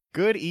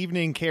Good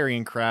evening,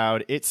 carrying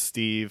crowd. It's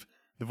Steve,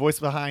 the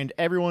voice behind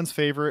everyone's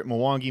favorite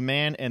Mwangi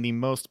man and the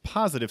most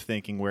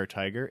positive-thinking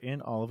were-tiger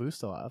in all of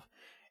Ustalav.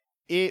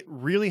 It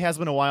really has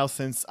been a while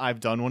since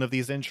I've done one of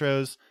these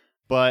intros,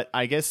 but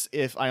I guess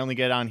if I only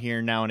get on here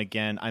now and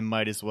again, I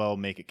might as well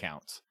make it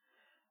count.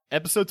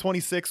 Episode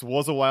 26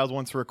 was a wild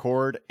one to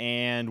record,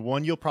 and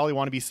one you'll probably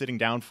want to be sitting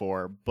down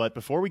for, but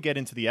before we get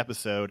into the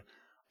episode,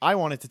 I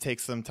wanted to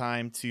take some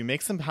time to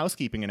make some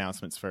housekeeping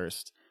announcements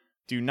first.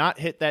 Do not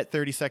hit that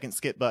 30-second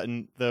skip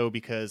button, though,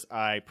 because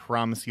I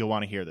promise you'll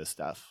want to hear this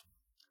stuff.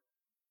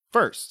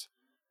 First,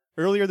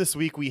 earlier this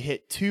week we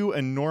hit 2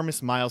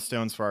 enormous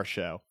milestones for our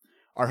show.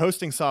 Our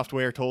hosting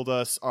software told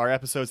us our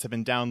episodes have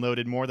been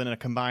downloaded more than a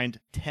combined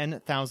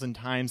 10,000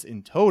 times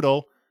in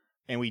total,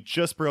 and we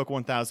just broke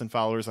 1,000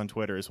 followers on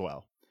Twitter as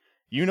well.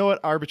 You know what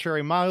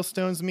arbitrary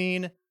milestones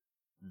mean?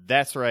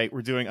 That's right,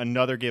 we're doing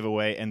another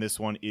giveaway, and this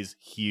one is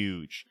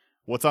huge.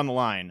 What's on the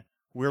line?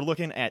 We're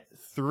looking at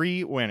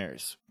 3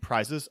 winners.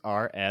 Prizes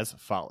are as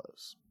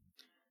follows.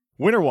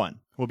 Winner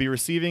 1 will be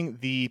receiving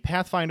the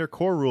Pathfinder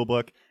core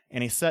rulebook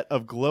and a set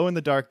of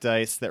glow-in-the-dark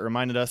dice that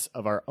reminded us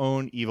of our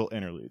own evil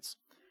interludes.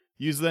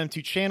 Use them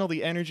to channel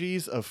the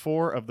energies of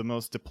 4 of the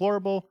most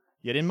deplorable,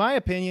 yet in my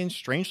opinion,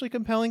 strangely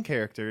compelling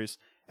characters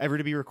ever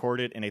to be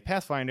recorded in a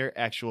Pathfinder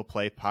actual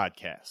play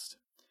podcast.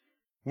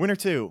 Winner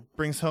 2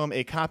 brings home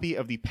a copy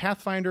of the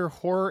Pathfinder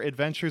Horror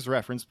Adventures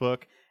reference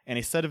book and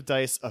a set of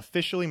dice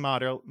officially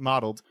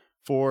modeled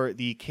for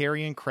the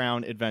Carrion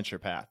Crown Adventure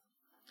Path.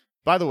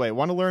 By the way,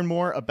 want to learn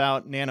more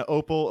about Nana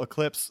Opal,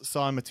 Eclipse,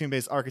 Saw, and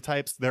Matumbe's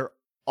archetypes? They're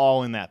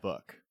all in that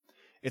book.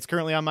 It's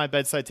currently on my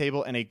bedside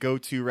table and a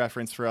go-to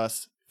reference for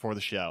us for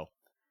the show.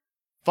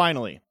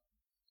 Finally,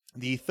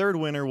 the 3rd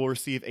winner will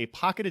receive a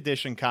pocket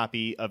edition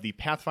copy of the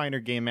Pathfinder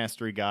Game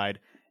Mastery Guide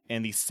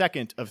and the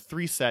second of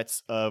 3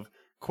 sets of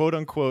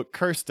quote-unquote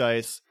cursed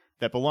dice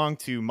that belonged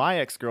to my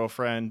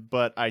ex-girlfriend,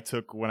 but I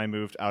took when I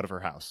moved out of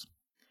her house.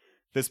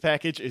 This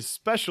package is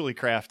specially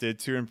crafted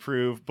to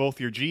improve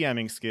both your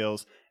GMing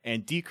skills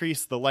and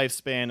decrease the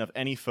lifespan of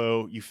any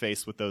foe you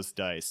face with those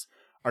dice.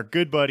 Our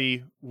good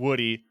buddy,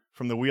 Woody,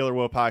 from the Wheel or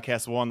Woe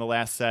podcast won the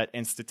last set,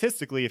 and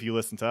statistically, if you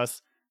listen to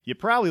us, you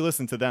probably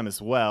listen to them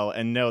as well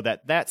and know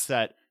that that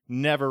set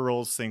never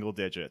rolls single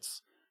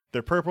digits.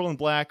 They're purple and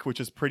black, which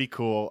is pretty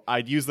cool.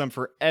 I'd use them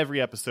for every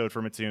episode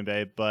for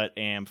Matumbe, but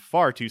am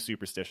far too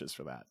superstitious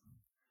for that.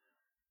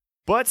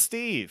 But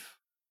Steve,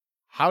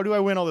 how do I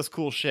win all this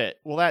cool shit?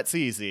 Well, that's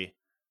easy.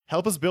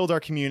 Help us build our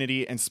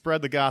community and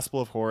spread the gospel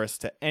of Horus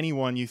to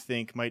anyone you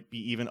think might be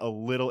even a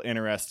little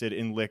interested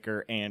in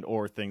liquor and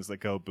or things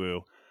that go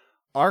boo.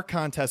 Our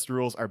contest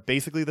rules are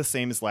basically the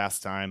same as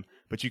last time,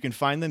 but you can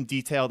find them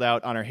detailed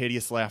out on our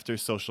Hideous Laughter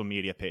social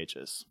media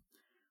pages.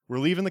 We're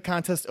leaving the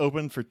contest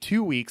open for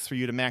 2 weeks for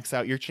you to max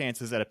out your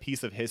chances at a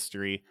piece of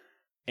history.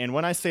 And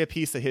when I say a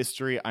piece of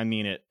history, I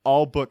mean it.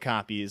 All book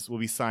copies will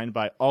be signed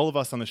by all of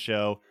us on the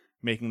show,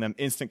 making them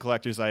instant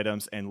collector's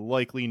items and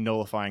likely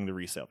nullifying the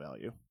resale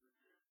value.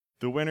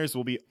 The winners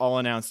will be all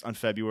announced on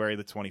February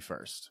the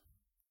 21st.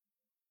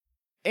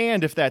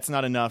 And if that's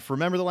not enough,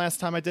 remember the last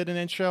time I did an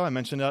intro? I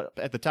mentioned it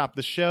at the top of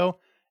the show.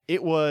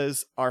 It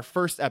was our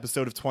first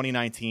episode of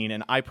 2019,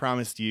 and I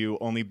promised you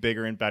only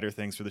bigger and better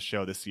things for the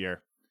show this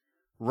year.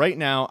 Right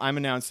now, I'm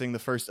announcing the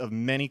first of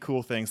many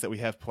cool things that we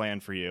have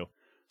planned for you.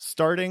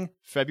 Starting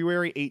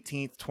February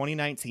 18th,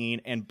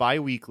 2019, and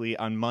bi-weekly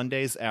on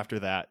Mondays after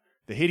that,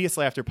 the Hideous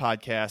Laughter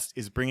podcast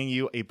is bringing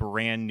you a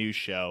brand new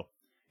show.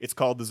 It's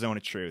called The Zone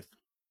of Truth.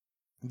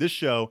 This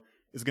show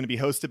is going to be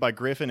hosted by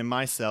Griffin and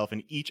myself,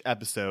 and each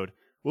episode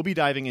we'll be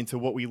diving into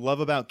what we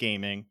love about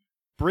gaming,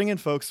 bringing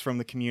folks from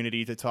the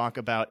community to talk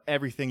about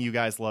everything you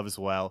guys love as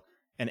well,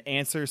 and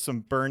answer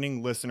some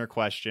burning listener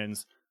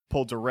questions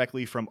pulled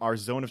directly from our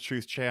Zone of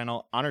Truth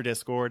channel on our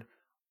Discord,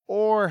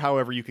 or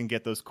however you can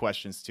get those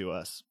questions to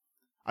us.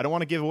 I don't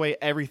want to give away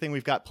everything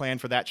we've got planned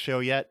for that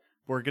show yet.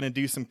 We're going to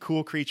do some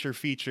cool creature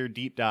feature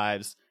deep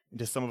dives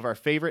into some of our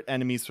favorite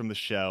enemies from the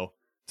show,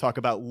 talk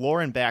about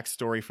lore and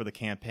backstory for the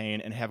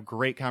campaign, and have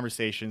great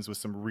conversations with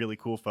some really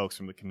cool folks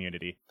from the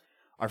community.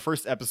 Our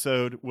first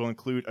episode will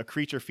include a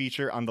creature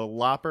feature on the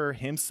Lopper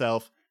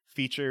himself,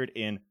 featured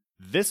in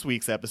this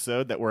week's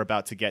episode that we're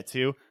about to get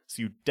to,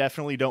 so you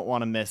definitely don't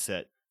want to miss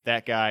it.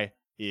 That guy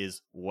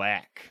is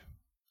whack.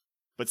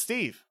 But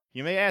Steve,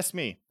 you may ask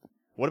me,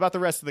 what about the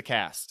rest of the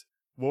cast?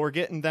 Well, we're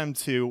getting them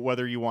too,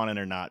 whether you want it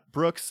or not.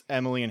 Brooks,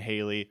 Emily, and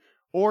Haley,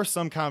 or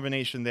some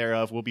combination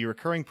thereof, will be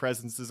recurring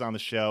presences on the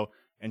show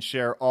and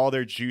share all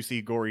their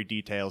juicy, gory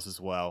details as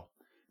well.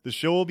 The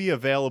show will be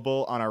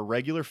available on our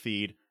regular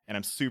feed, and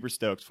I'm super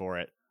stoked for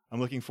it. I'm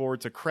looking forward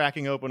to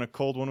cracking open a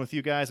cold one with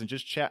you guys and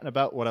just chatting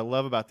about what I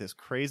love about this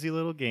crazy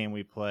little game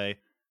we play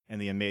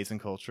and the amazing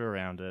culture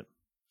around it.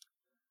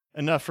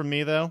 Enough from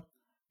me, though.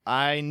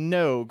 I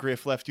know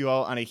Griff left you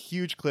all on a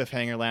huge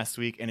cliffhanger last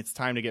week, and it's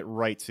time to get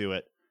right to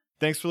it.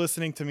 Thanks for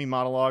listening to me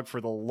monologue for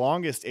the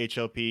longest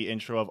HLP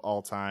intro of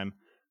all time,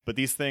 but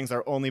these things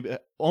are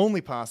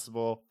only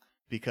possible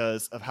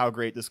because of how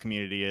great this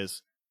community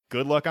is.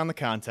 Good luck on the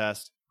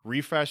contest.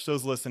 Refresh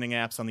those listening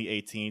apps on the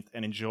 18th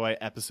and enjoy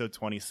episode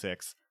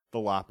 26. The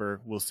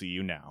Lopper will see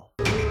you now.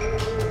 Do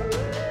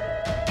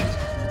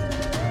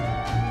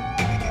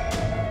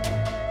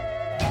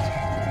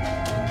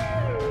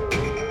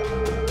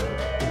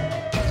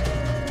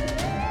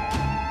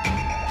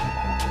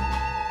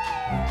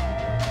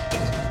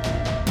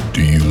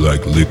you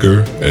like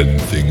liquor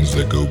and things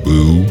that go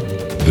boo?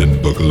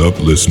 Then buckle up,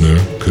 listener,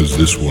 cause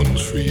this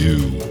one's for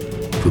you.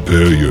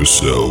 Prepare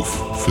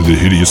yourself for the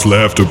Hideous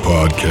Laughter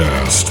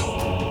Podcast.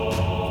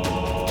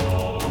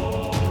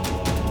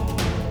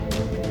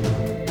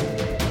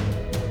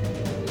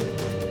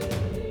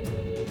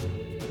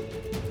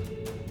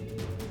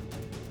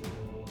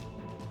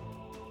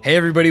 Hey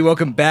everybody,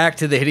 welcome back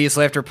to the Hideous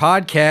Laughter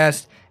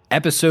Podcast,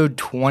 episode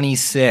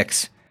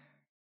 26.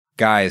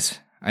 Guys,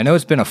 I know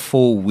it's been a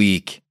full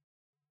week,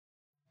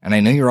 and I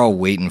know you're all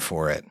waiting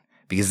for it,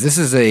 because this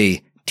is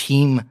a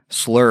Team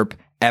Slurp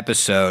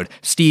episode.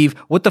 Steve,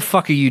 what the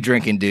fuck are you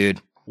drinking, dude?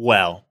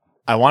 Well,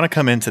 I want to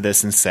come into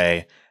this and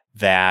say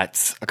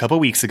that a couple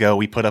weeks ago,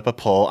 we put up a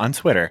poll on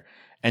Twitter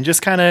and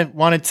just kind of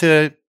wanted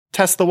to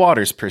test the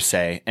waters per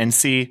se and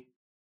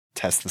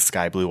test the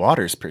sky blue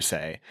waters per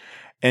se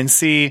and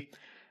see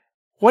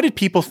what did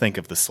people think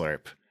of the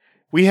Slurp.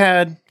 We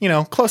had,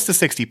 close to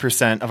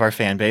 60% of our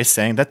fan base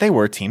saying that they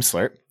were Team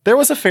Slurp. There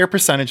was a fair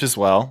percentage as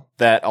well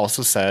that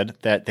also said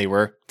that they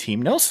were Team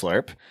No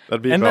Slurp.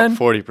 That'd be about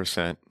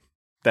 40%.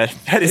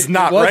 That is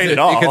not right at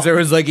all. Because there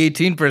was like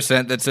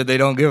 18% that said they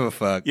don't give a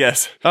fuck.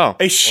 Yes. Oh.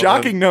 A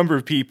shocking number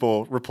of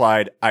people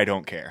replied, I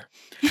don't care.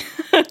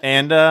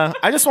 And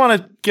I just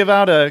want to give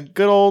out a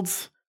good old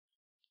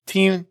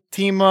Team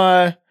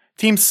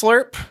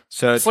Slurp.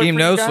 So Slurp Team for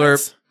No you guys.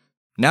 Slurp,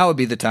 now would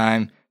be the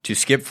time to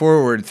skip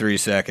forward 3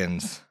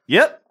 seconds.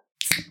 Yep.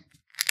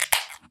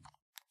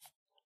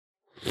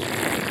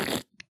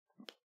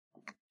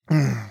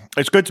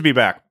 It's good to be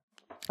back.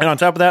 And on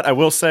top of that, I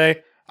will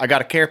say I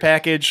got a care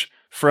package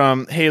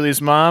from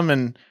Haley's mom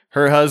and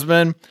her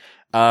husband.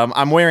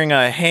 I'm wearing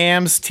a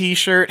Hams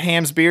t-shirt,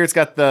 Hams beer. It's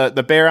got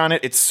the bear on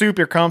it. It's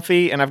super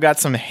comfy. And I've got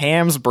some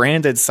Hams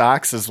branded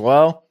socks as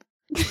well.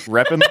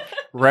 Repping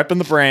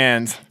the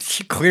brand.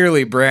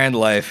 Clearly brand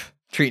life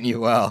treating you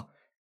well.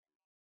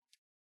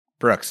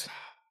 Brooks,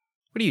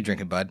 what are you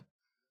drinking, bud?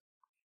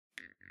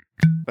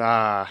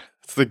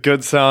 It's the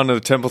good sound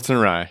of Templeton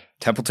Rye.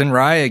 Templeton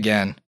Rye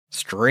again.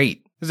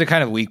 Straight. This is a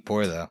kind of weak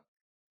pour, though.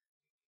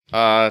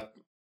 I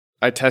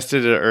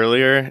tested it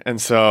earlier,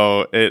 and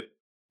so it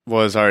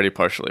was already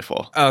partially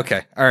full.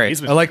 Okay. All right.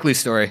 A likely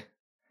story.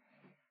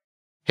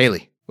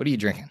 Haley, what are you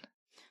drinking?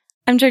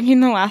 I'm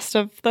drinking the last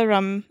of the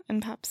rum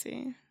and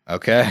Pepsi.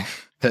 Okay.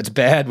 That's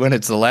bad when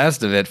it's the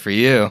last of it for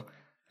you.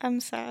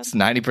 I'm sad. It's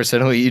 90%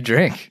 of what you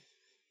drink.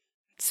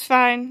 It's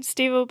fine.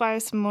 Steve will buy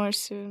some more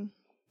soon.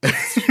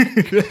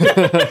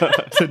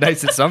 It's a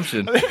nice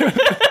assumption.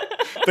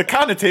 The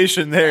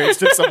connotation there is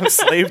just I'm a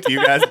slave to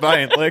you guys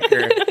buying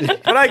liquor,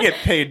 but I get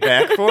paid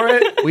back for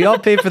it. We all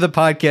pay for the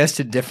podcast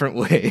in different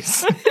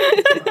ways.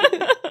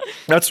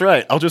 That's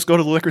right. I'll just go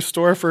to the liquor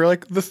store for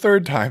like the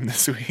third time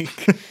this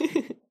week.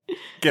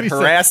 Get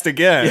harassed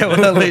again. Yeah, will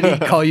that lady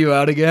call you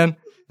out again?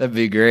 That'd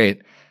be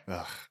great.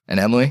 Ugh. And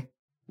Emily,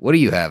 what are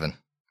you having?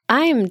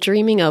 I am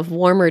dreaming of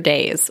warmer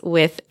days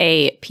with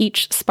a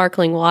peach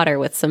sparkling water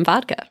with some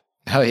vodka.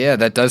 Oh, yeah,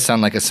 that does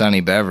sound like a sunny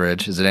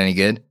beverage. Is it any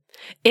good?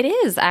 It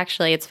is,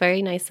 actually. It's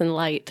very nice and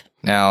light.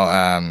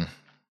 Now,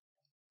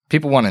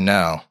 people want to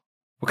know,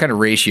 what kind of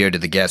ratio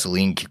did the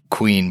gasoline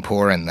queen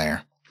pour in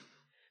there?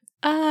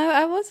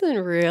 I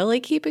wasn't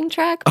really keeping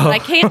track, but I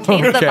can't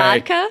taste the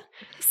vodka,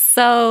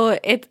 so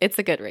it's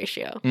a good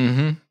ratio.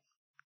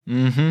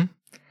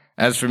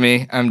 As for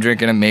me, I'm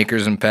drinking a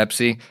Makers and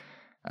Pepsi,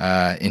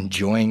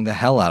 enjoying the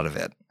hell out of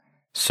it.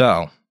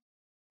 So,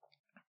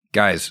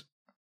 guys,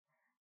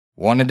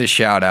 wanted to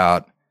shout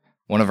out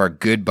one of our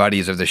good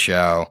buddies of the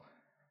show,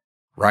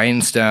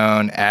 Ryan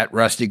Stone at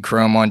Rusted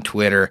Chrome on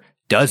Twitter,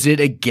 does it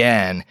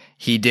again.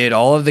 He did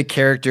all of the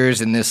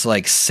characters in this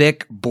like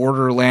sick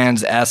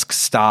Borderlands-esque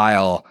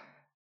style,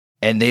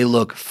 and they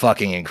look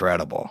fucking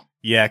incredible.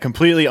 Yeah,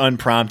 completely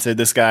unprompted.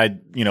 This guy,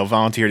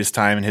 volunteered his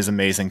time and his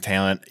amazing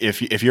talent.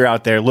 If you're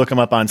out there, look him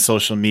up on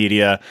social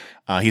media.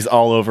 He's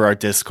all over our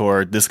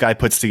Discord. This guy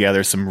puts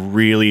together some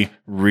really,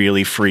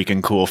 really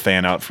freaking cool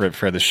fan art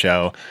for the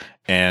show,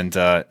 and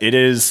it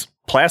is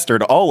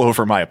plastered all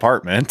over my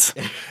apartment.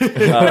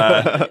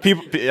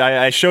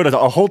 I showed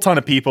a whole ton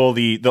of people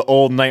the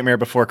old Nightmare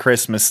Before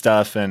Christmas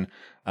stuff, and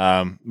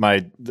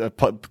my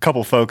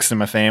couple folks in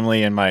my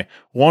family and my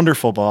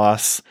wonderful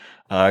boss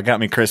got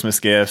me Christmas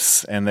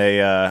gifts, and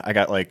I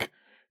got like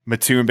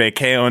Matumbe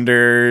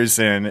calendars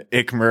and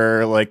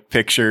Ikmer like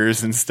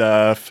pictures and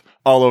stuff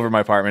all over my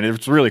apartment.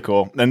 It's really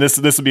cool, and this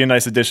would be a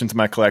nice addition to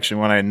my collection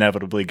when I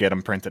inevitably get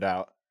them printed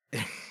out.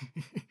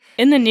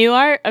 In the new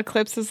art,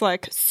 Eclipse is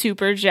like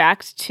super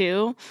jacked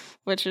too,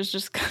 which is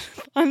just kind of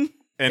fun.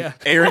 And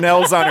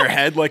Arenelle's on her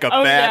head like a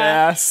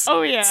badass. Yeah.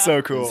 Oh, yeah.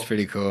 So cool. It's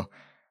pretty cool.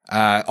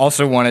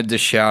 Also wanted to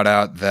shout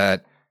out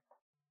that,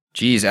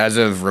 as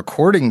of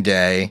recording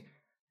day,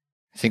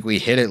 I think we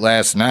hit it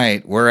last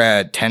night. We're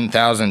at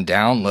 10,000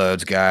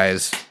 downloads,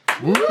 guys.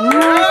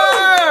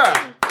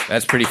 Yeah!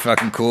 That's pretty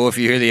fucking cool. If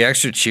you hear the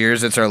extra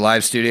cheers, it's our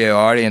live studio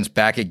audience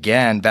back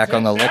again, back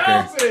on the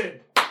liquor.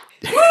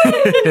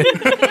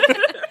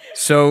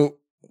 So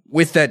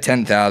with that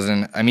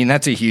 10,000, I mean,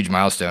 that's a huge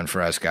milestone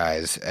for us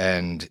guys.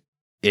 And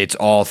it's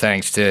all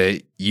thanks to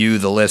you,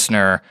 the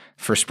listener,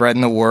 for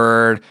spreading the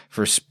word,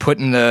 for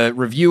putting the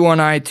review on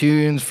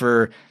iTunes,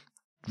 for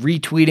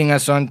retweeting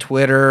us on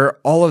Twitter.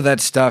 All of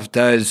that stuff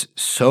does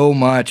so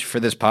much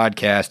for this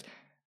podcast.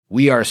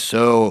 We are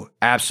so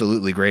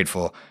absolutely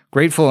grateful.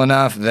 Grateful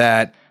enough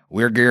that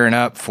we're gearing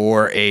up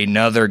for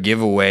another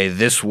giveaway,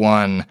 this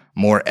one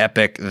more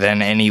epic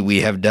than any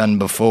we have done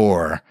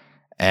before.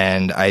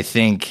 And I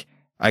think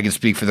I can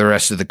speak for the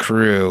rest of the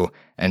crew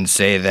and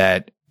say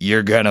that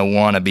you're going to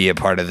want to be a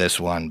part of this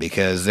one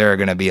because there are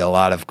going to be a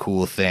lot of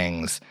cool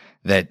things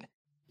that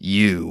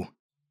you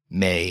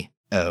may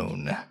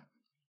own.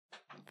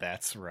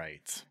 That's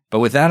right. But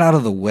with that out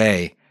of the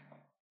way,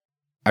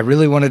 I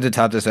really wanted to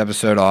top this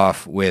episode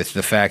off with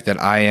the fact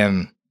that I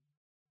am,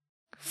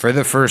 for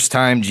the first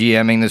time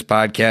GMing this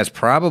podcast,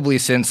 probably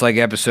since like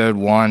episode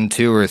 1,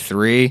 2, or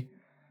 3,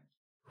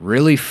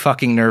 really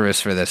fucking nervous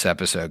for this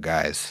episode,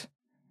 guys.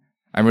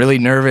 I'm really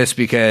nervous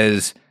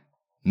because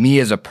me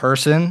as a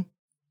person,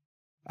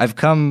 I've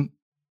come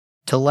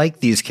to like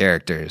these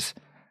characters,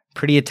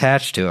 pretty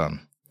attached to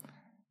them.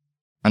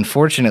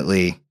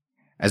 Unfortunately,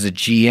 as a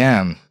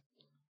GM,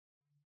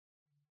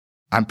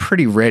 I'm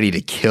pretty ready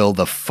to kill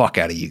the fuck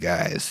out of you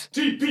guys.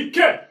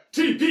 TPK!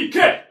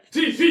 TPK!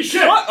 TPK!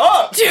 Shut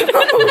up! Dude,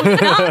 not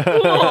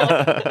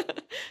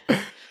cool.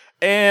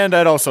 And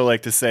I'd also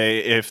like to say,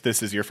 if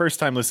this is your first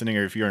time listening,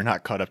 or if you're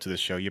not caught up to this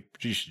show, you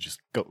should just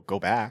go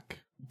back.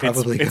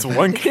 Probably it's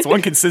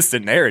one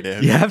consistent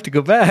narrative. You have to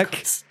go back.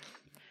 Let's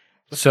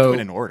So do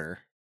it in order.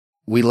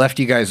 we left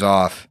you guys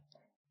off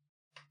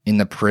in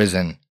the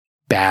prison,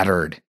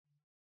 battered.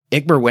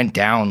 Igmar went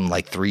down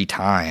like 3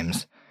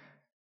 times.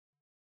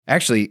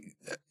 Actually,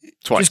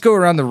 Twice. just go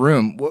around the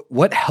room.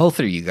 What health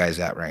are you guys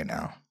at right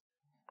now?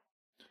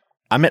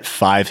 I'm at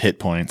 5 hit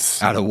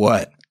points. Out of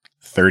what?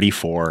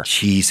 34.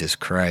 Jesus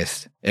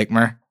Christ.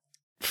 Igmar?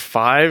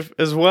 5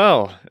 as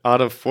well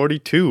out of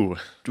 42.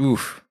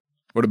 Oof.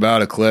 What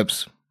about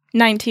Eclipse?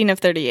 19 of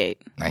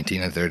 38.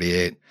 19 and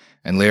 38.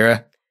 And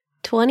Lyra?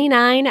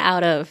 29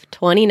 out of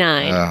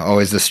 29.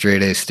 Always the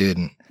straight A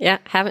student. Yeah,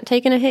 haven't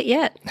taken a hit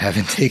yet.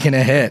 Haven't taken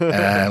a hit.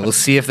 We'll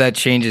see if that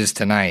changes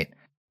tonight.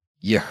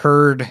 You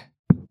heard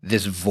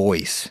this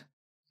voice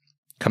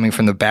coming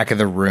from the back of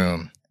the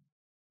room,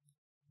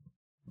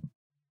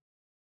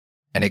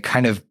 and it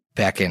kind of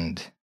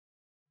beckoned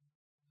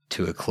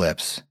to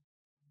Eclipse,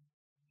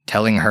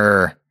 telling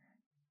her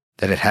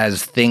that it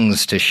has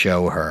things to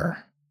show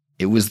her.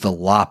 It was the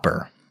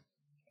Lopper.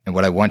 And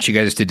what I want you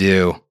guys to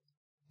do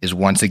is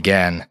once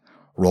again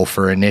roll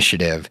for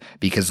initiative,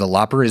 because the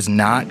Lopper is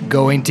not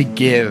going to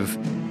give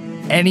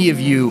any of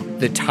you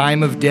the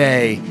time of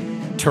day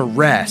to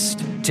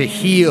rest, to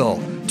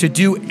heal, to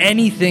do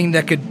anything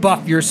that could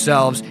buff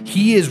yourselves.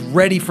 He is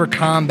ready for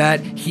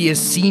combat. He has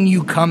seen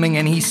you coming,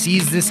 and he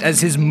sees this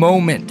as his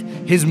moment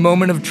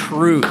of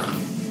truth.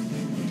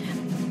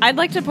 I'd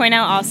like to point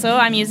out also,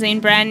 I'm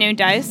using brand new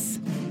dice.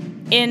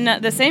 In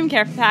the same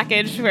care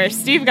package where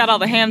Steve got all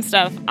the ham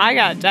stuff, I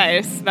got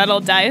dice, metal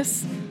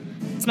dice.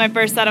 It's my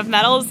first set of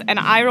medals, and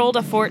I rolled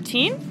a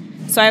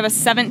 14, so I have a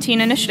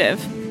 17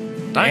 initiative.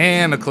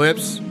 Damn,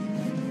 Eclipse.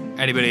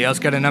 Anybody else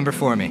got a number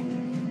for me?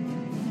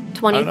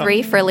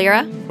 23 for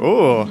Lyra.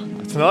 Ooh,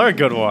 that's another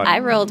good one. I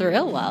rolled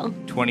real well.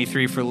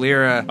 23 for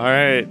Lyra. All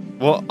right.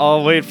 Well,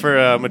 I'll wait for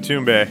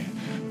Matumbe.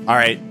 All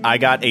right, I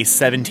got a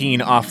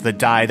 17 off the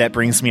die. That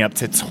brings me up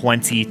to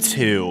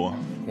 22.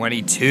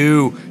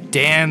 22.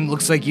 Damn,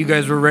 looks like you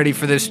guys were ready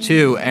for this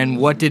too. And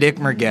what did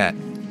Igmar get?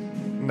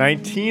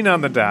 19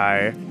 on the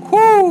die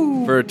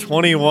Woo! for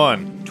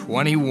 21.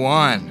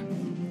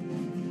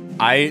 21.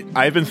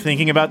 I've been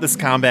thinking about this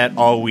combat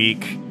all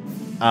week.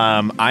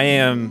 I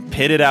am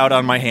pitted out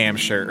on my ham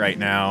shirt right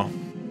now.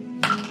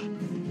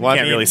 Well,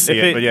 Can't really see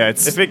it, but yeah,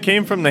 it's... If it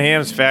came from the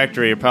ham's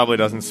factory, it probably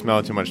doesn't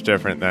smell too much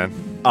different then.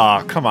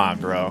 Aw, come on,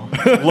 bro.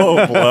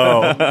 Low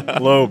blow.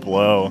 Low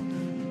blow.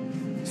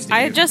 Steve.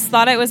 I just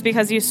thought it was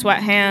because you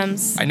sweat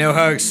hams. I know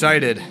how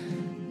excited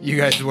you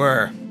guys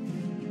were.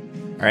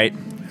 All right,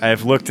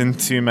 I've looked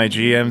into my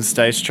GM's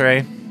dice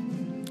tray.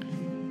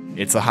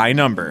 It's a high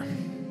number.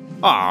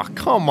 Aw,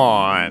 come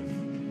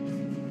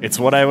on. It's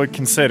what I would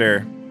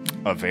consider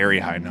a very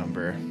high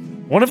number.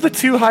 One of the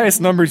 2 highest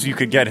numbers you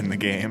could get in the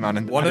game on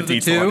a One on a of the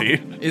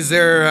D20. 2? Is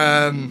there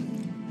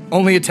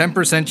only a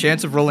 10%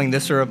 chance of rolling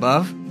this or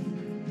above?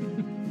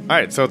 All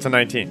right, so it's a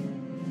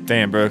 19.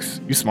 Damn, Brooks,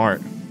 you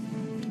smart.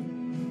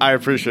 I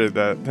appreciate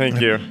that.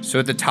 Thank you. So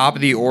at the top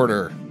of the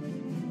order,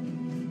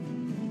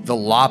 the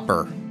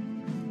Lopper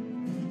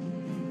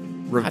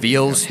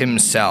reveals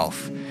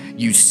himself.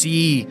 You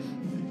see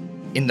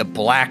in the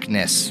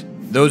blackness,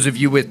 those of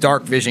you with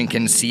dark vision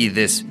can see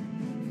this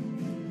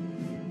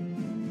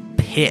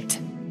pit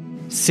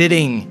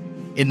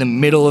sitting in the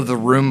middle of the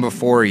room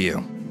before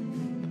you.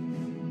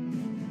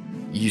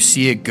 You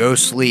see a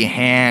ghostly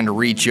hand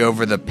reach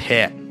over the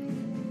pit,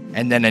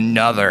 and then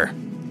another,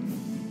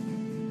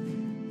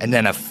 and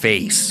then a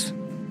face,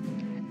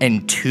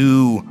 and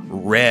 2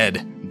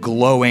 red,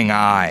 glowing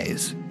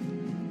eyes.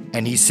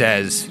 And he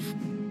says,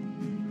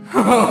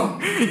 "Oh,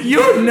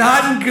 you're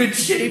not in good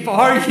shape,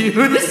 are you?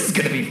 This is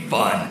gonna be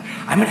fun.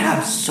 I'm gonna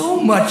have so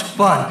much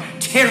fun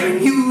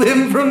tearing you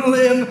limb from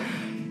limb.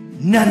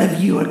 None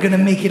of you are gonna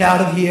make it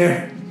out of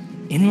here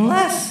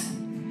unless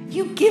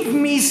you give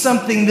me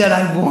something that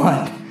I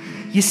want.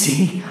 You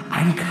see,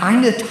 I'm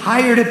kinda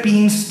tired of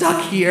being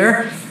stuck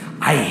here.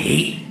 I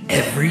hate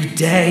every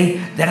day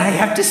that I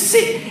have to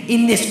sit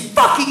in this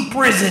fucking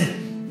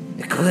prison.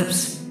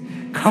 Eclipse,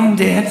 come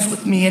dance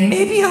with me and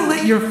maybe I'll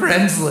let your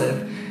friends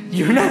live.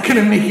 You're not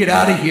gonna make it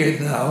out of here,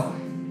 though."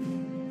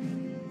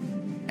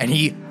 And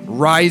he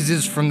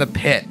rises from the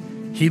pit.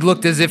 He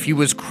looked as if he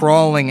was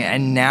crawling,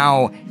 and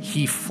now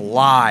he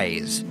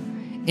flies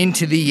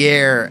into the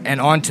air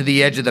and onto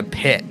the edge of the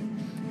pit.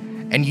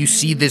 And you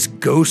see this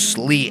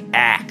ghostly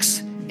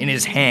axe in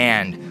his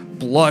hand,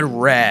 blood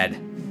red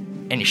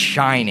and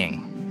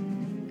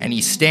shining. And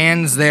he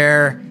stands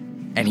there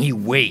and he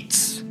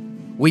waits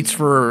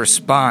for a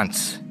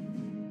response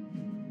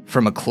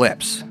from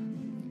Eclipse.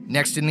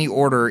 Next in the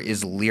order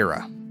is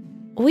Lyra.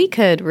 We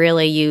could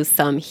really use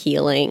some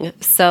healing.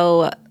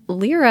 So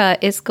Lyra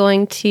is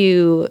going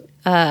to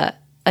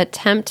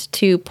attempt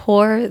to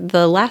pour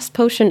the last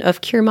potion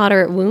of Cure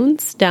Moderate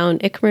Wounds down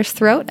Ikmer's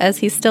throat as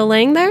he's still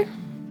laying there.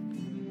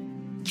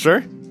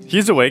 Sure.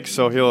 He's awake,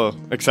 so he'll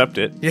accept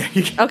it. Yeah,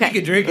 you can, Okay.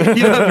 you can drink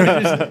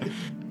it.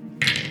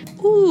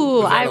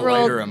 Ooh, I Light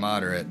rolled. or a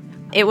moderate?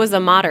 It was a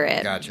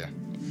moderate. Gotcha.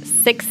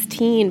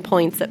 16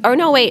 points. Oh,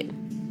 no, wait.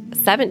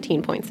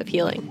 17 points of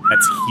healing.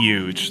 That's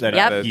huge. That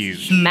Yep. is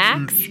huge.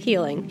 Max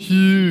healing.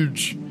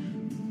 Huge.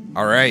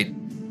 All right.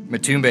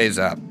 Matumbe's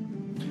up.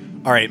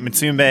 All right,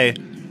 Matsumbe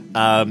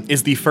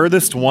is the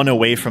furthest one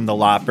away from the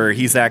Lopper.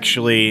 He's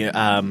actually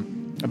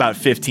about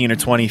 15 or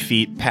 20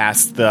 feet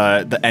past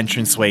the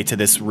entranceway to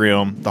this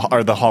room,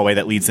 the hallway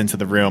that leads into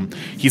the room.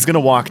 He's going to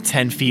walk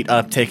 10 feet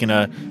up, taking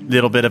a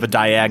little bit of a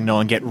diagonal,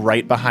 and get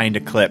right behind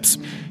Eclipse.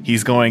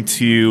 He's going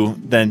to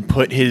then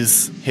put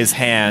his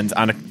hand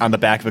on the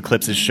back of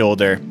Eclipse's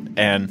shoulder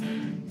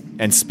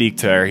and speak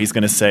to her. He's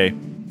going to say,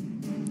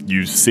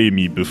 "You've seen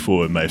me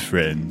before, my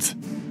friend.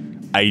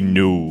 I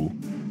know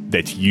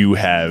that you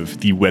have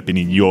the weapon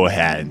in your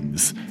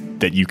hands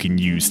that you can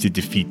use to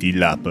defeat the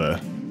Lopper.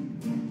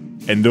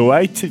 And though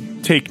I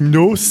take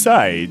no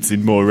sides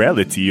in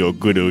morality or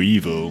good or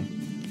evil,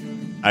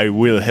 I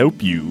will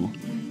help you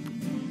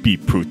be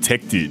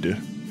protected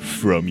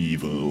from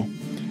evil."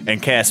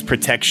 And cast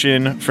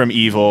Protection from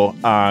Evil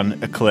on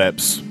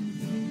Eclipse.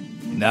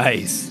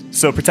 Nice.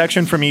 So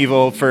Protection from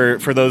Evil,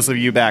 for those of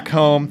you back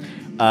home,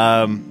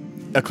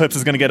 Eclipse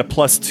is going to get a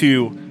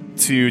 +2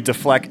 to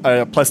deflect,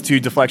 a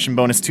 +2 deflection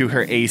bonus to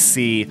her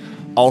AC.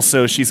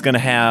 Also, she's going to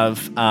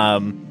have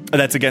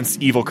that's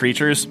against evil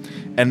creatures,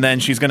 and then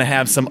she's going to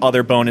have some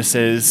other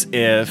bonuses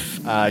if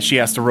she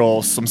has to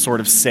roll some sort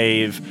of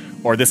save,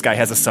 or this guy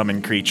has a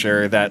summon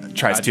creature that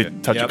tries to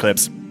touch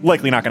Eclipse.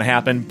 Likely not going to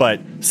happen, but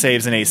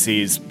saves and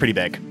AC is pretty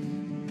big.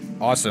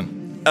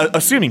 Awesome.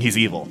 Assuming he's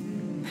evil.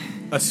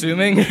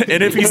 Assuming?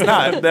 And if he's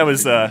not, that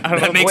was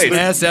That makes an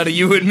ass out of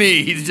you and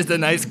me. He's just a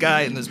nice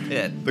guy in this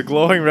pit. The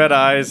glowing red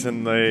eyes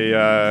and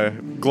the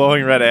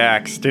glowing red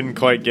axe didn't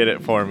quite get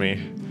it for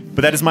me.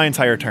 But that is my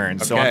entire turn,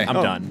 so Okay. I'm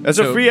done. As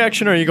a free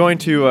action, are you going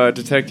to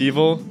detect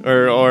evil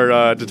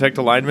or detect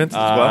alignments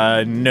as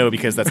well? No,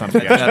 because that's not a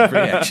free action. Not free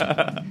action.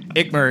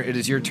 Ikmer, it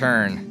is your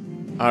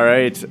turn. All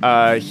right.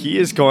 He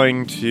is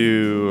going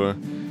to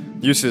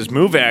use his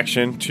move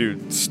action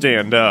to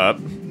stand up.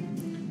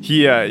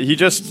 He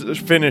just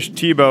finished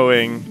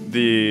T-bowing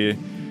the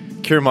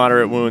Cure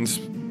Moderate Wounds.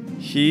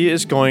 He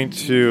is going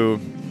to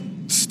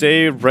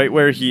stay right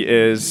where he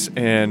is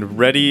and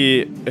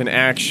ready an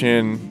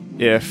action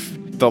if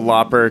the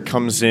Lopper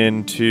comes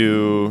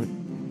into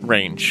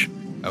range.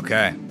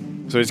 Okay.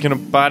 So he's going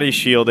to body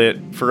shield it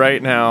for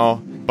right now,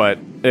 but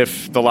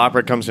if the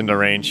Lopper comes into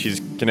range, he's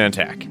going to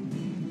attack.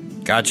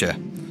 Gotcha.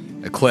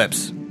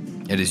 Eclipse,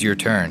 it is your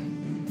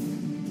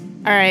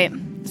turn. All right.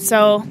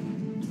 So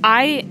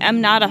I am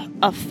not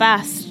a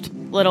fast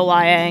little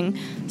Wyang,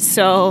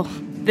 so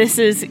this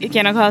is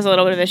going to cause a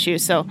little bit of issue.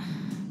 So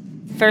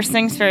first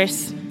things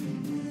first,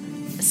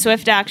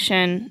 swift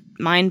action,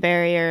 mind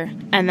barrier,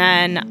 and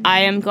then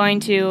I am going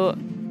to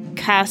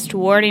cast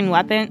warding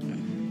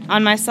weapon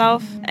on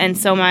myself, and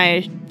so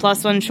my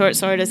 +1 short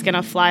sword is going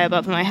to fly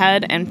above my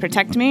head and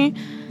protect me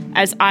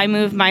as I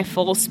move my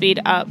full speed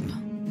up.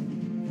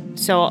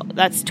 So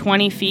that's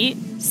 20 feet.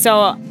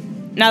 So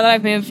now that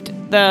I've moved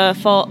the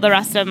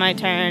rest of my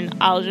turn,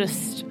 I'll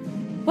just,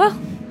 well,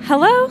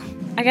 hello.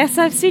 I guess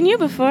I've seen you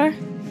before.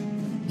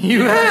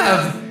 You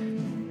have!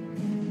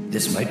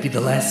 This might be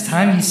the last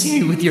time you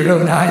see me with your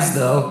own eyes,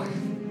 though.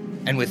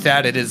 And with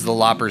that, it is the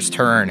Lopper's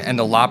turn, and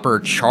the Lopper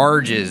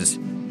charges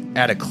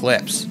at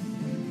Eclipse,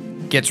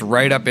 gets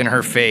right up in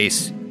her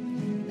face,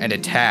 and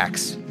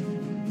attacks.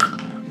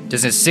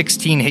 Does a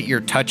 16 hit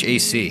your touch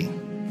AC?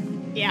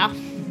 Yeah,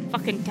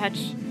 fucking touch.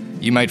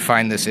 You might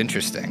find this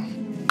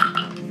interesting.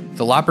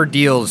 The Lopper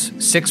deals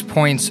 6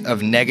 points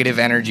of negative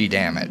energy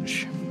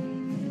damage.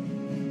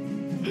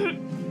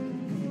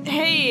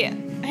 Hey.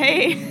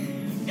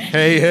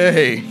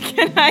 Hey.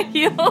 Can I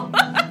heal?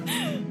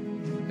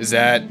 Is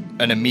that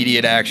an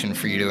immediate action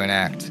for you to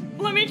enact?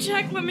 Let me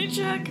check.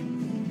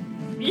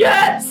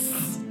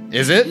 Yes!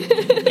 Is it?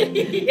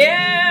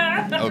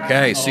 Yeah!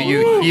 Okay, so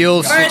you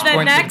heal For 6 the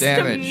points of next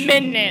damage.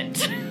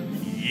 minute.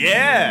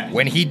 Yeah.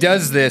 When he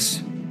does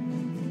this,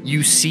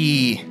 you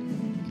see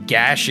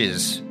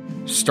gashes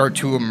start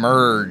to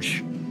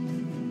emerge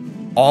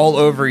all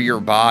over your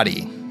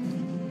body.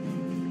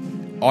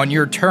 On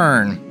your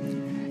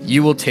turn,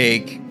 you will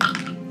take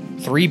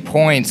 3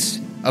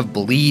 points of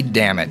bleed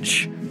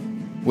damage,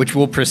 which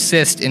will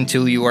persist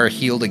until you are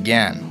healed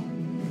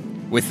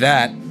again. With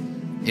that,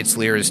 it's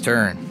Lyra's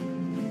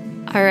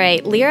turn. All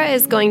right, Lyra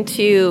is going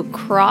to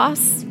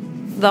cross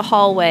the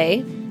hallway,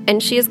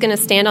 and she is going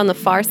to stand on the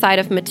far side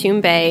of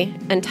Matumbe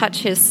and touch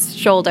his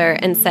shoulder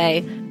and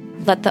say,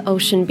 "Let the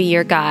ocean be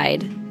your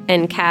guide,"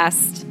 and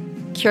cast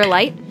Cure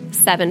Light,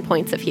 7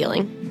 points of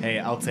healing. Hey,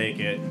 I'll take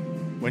it.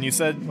 When you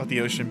said let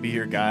the ocean be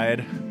your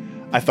guide,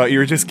 I thought you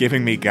were just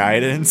giving me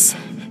guidance.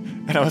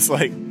 And I was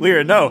like,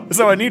 Lyra, no, that's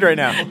not what I need right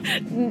now.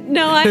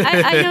 No,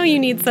 I know you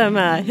need some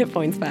hit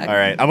points back. All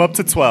right, I'm up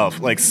to 12.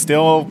 Like,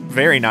 still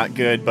very not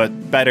good,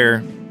 but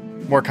better,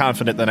 more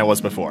confident than I was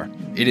before.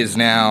 It is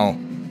now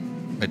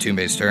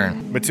Matumbe's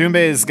turn.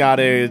 Matumbe's got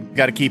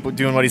to keep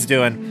doing what he's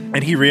doing,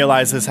 and he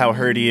realizes how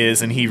hurt he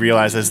is, and he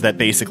realizes that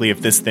basically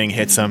if this thing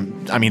hits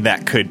him, I mean,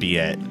 that could be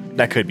it.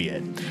 That could be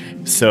it.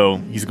 So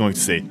he's going to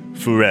say,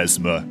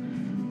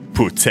 Pharasma,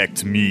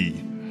 protect me,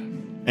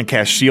 and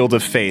cast Shield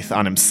of Faith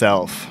on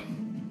himself,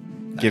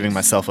 giving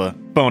myself a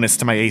bonus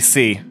to my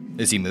AC.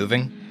 Is he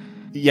moving?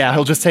 Yeah,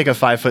 he'll just take a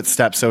 5-foot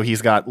step, so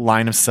he's got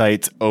line of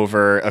sight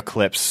over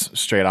Eclipse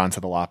straight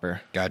onto the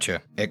Lopper.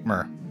 Gotcha.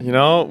 Ikmer. You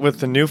know, with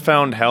the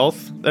newfound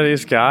health that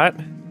he's got,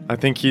 I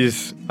think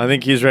he's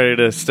ready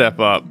to step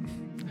up,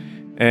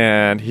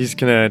 and he's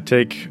gonna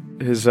take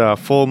his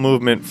full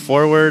movement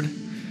forward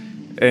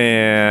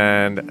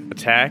and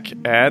attack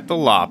at the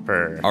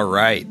Lopper. All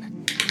right.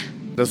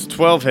 Does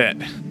 12 hit?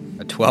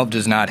 A 12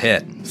 does not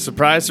hit.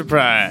 Surprise,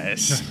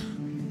 surprise.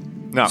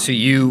 No. So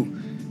you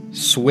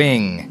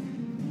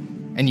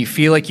swing, and you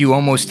feel like you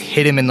almost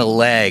hit him in the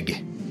leg,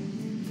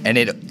 and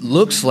it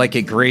looks like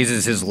it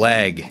grazes his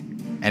leg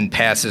and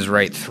passes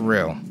right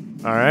through.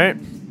 All right.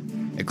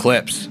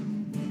 Eclipse.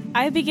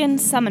 I begin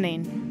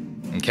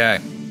summoning. Okay.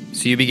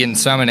 So you begin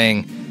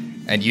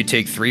summoning, and you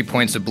take 3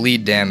 points of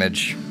bleed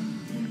damage.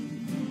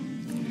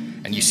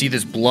 And you see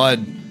this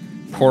blood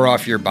pour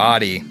off your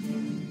body,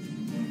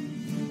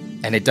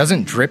 and it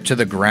doesn't drip to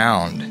the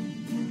ground.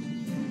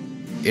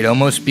 It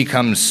almost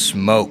becomes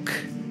smoke.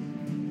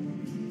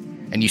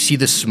 And you see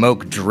the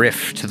smoke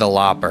drift to the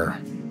Lopper.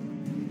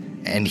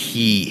 And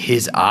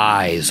his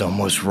eyes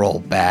almost roll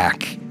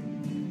back.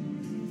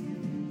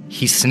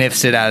 He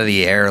sniffs it out of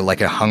the air like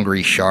a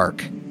hungry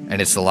shark.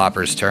 And it's the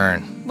Lopper's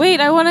turn.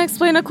 Wait, I want to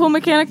explain a cool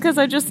mechanic because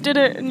I just did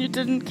it and you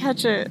didn't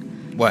catch it.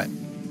 What?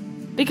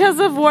 Because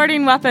of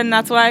Warding Weapon,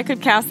 that's why I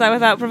could cast that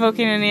without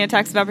provoking any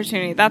attacks of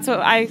opportunity. That's what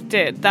I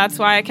did. That's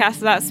why I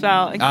casted that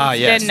spell. In case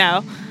you didn't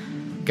know.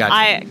 Gotcha.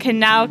 I can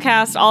now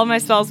cast all of my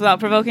spells without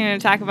provoking an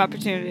attack of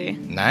opportunity.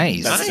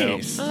 Nice.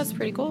 Nice. Oh, that's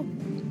pretty cool.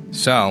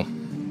 So,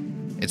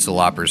 it's the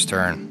Lopper's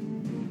turn.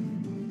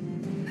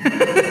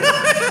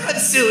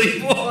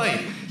 Silly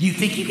boy. You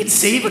think you can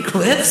save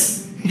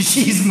Eclipse?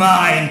 She's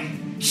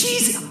mine.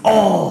 She's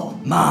all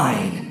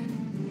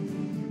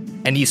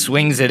mine. And he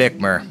swings at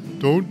Ikmer.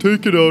 Don't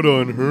take it out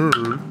on her.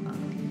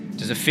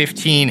 Does a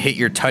 15 hit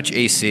your touch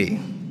AC?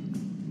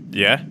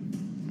 Yeah.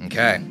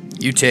 Okay.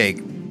 You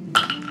take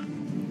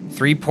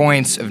 3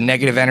 points of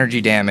negative energy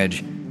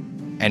damage,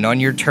 and on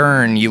your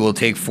turn, you will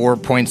take 4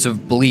 points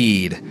of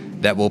bleed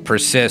that will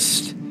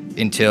persist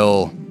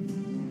until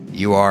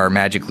you are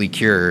magically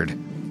cured.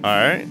 All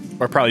right.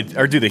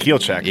 Or do the heal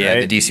check, Yeah,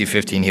 right? the DC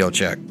 15 heal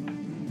check.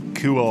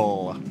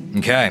 Cool.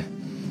 Okay.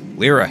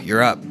 Lyra,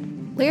 you're up.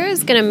 Lyra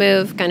is going to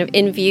move kind of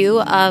in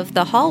view of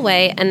the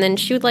hallway, and then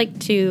she would like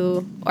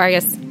to, or I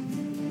guess,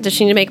 does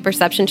she need to make a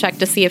perception check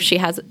to see if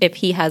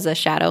he has a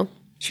shadow?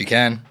 She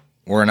can.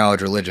 Or a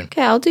knowledge religion.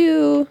 Okay, I'll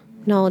do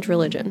knowledge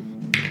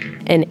religion.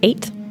 An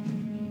 8.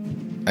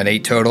 An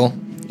 8 total?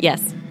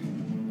 Yes.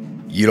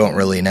 You don't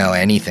really know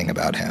anything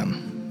about him.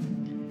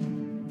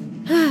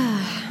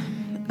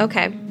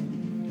 Okay.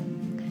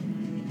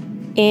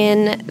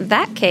 In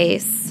that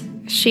case,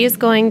 she is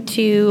going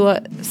to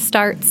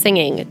start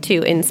singing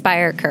to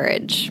inspire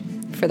courage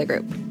for the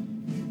group.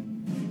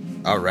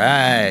 All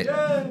right.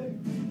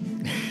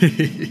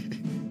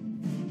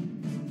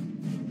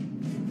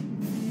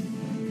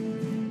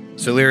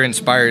 So Lyra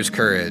inspires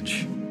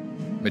courage.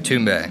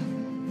 Matumbe.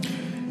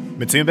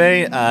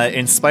 Matumbe,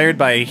 inspired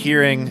by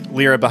hearing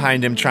Lyra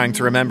behind him trying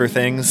to remember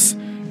things,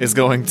 is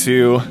going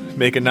to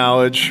make a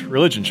knowledge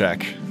religion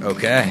check.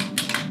 Okay.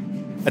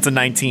 That's a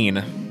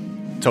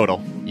 19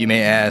 total. You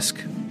may ask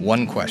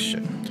one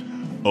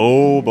question.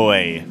 Oh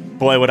boy.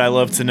 Boy, would I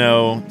love to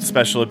know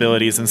special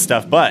abilities and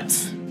stuff, but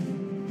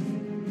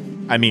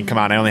I mean, come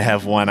on, I only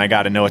have one. I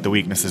got to know what the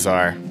weaknesses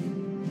are.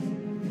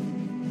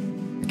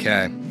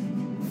 Okay.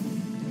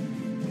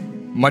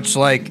 Much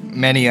like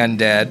many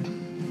undead,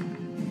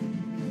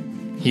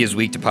 he is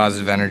weak to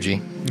positive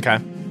energy. Okay.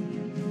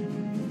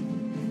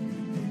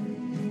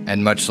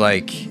 And much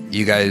like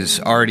you guys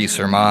already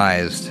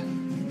surmised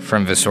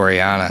from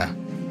Visoriana,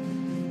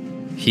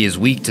 he is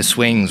weak to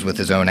swings with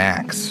his own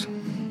axe.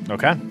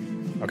 Okay.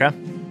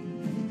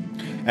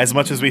 As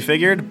much as we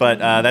figured, but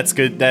that's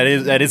good. That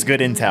is good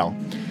intel.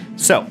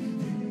 So,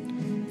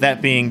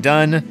 that being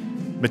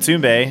done,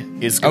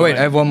 Matumbe is going... Oh, wait,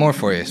 I have one more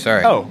for you.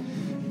 Sorry. Oh.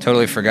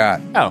 Totally forgot.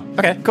 Oh,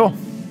 okay, cool.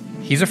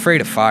 He's afraid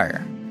of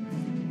fire.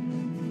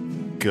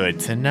 Good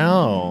to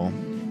know.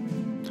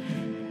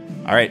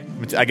 All right,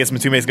 I guess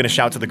Matumbe is going to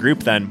shout to the group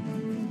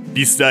then.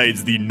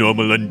 Besides the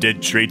normal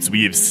undead traits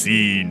we have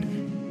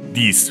seen,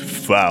 this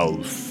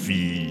foul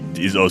fiend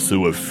is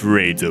also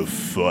afraid of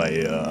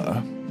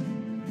fire.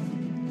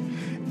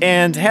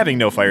 And having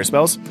no fire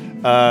spells,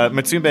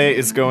 Matumbe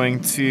is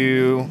going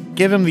to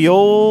give him the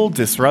old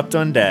Disrupt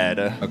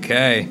Undead.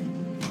 Okay.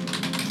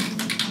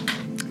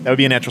 That would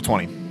be a natural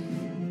 20.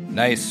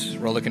 Nice.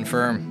 Roll to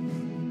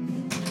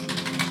confirm.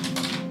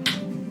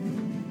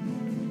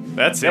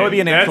 That's it. That would be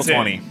a natural That's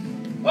 20. it.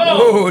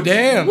 Oh,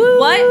 damn.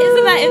 What?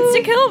 Isn't that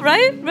insta-kill,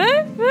 right?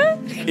 Right?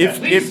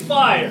 If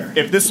fire.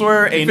 If this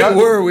were If it another...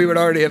 were, we would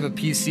already have a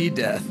PC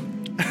death.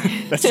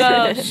 That's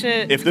Oh, true.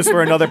 shit. If this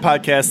were another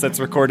podcast that's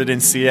recorded in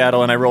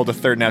Seattle and I rolled a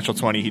third natural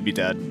 20, he'd be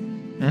dead.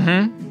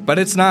 But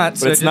it's not,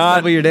 so it's just not.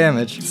 double your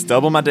damage. Just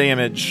double my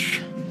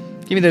damage.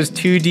 Give me those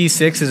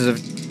 2d6s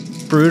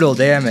of brutal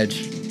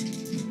damage.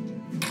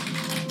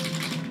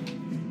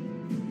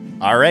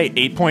 All right,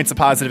 8 points of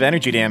positive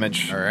energy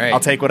damage. All right. I'll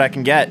take what I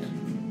can get.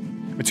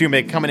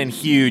 Matumbe coming in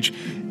huge,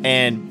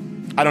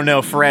 and I don't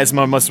know,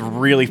 Pharasma must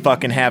really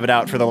fucking have it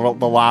out for the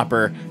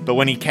Lopper, but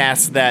when he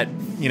casts that,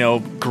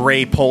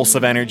 gray pulse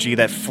of energy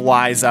that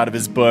flies out of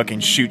his book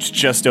and shoots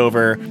just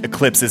over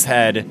Eclipse's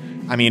head,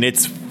 I mean,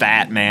 it's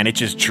fat, man. It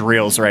just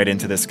drills right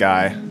into this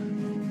guy.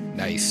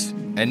 Nice.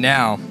 And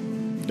now...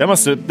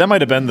 That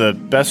might have been the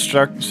best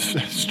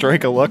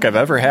strike of luck I've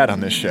ever had on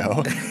this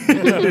show.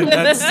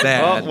 That's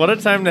sad. Well, what a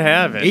time to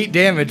have it. 8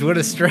 damage, what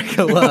a strike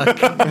of luck.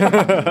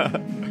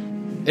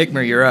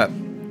 Ikmer, you're up.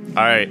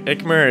 All right,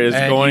 Ikmer is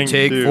And going you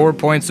take to... 4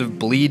 points of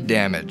bleed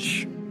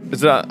damage.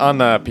 Is it on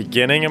the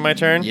beginning of my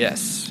turn?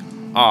 Yes.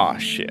 Aw,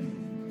 shit.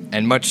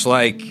 And much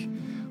like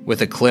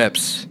with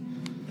Eclipse,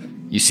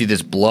 you see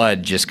this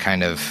blood just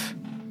kind of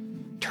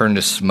turn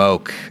to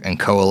smoke and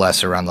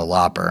coalesce around the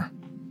Lopper.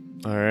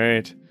 All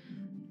right.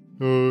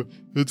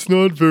 It's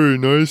not very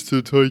nice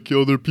to take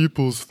other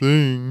people's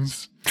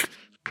things.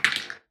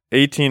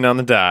 18 on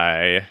the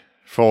die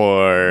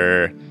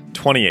for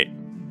 28.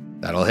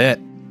 That'll hit.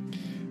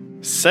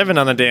 7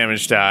 on the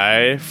damage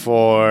die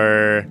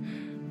for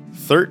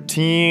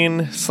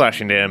 13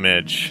 slashing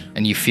damage.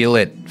 And you feel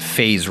it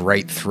phase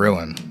right through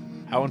him.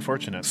 How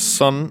unfortunate.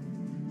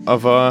 Son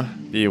of a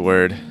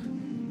B-word.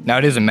 Now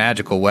it is a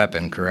magical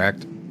weapon,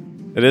 correct?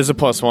 It is a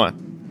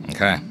 +1.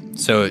 Okay.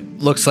 So it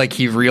looks like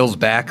he reels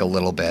back a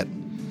little bit,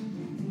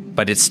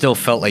 but it still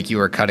felt like you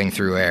were cutting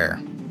through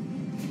air.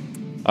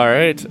 All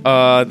right.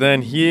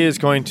 Then he is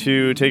going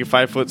to take a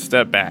 5-foot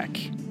step back.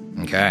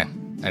 Okay.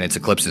 And it's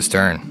Eclipse's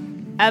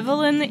turn.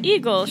 Evelyn the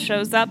Eagle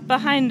shows up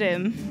behind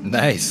him.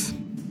 Nice.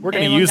 We're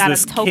going to Anyone use got a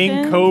this token?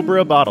 King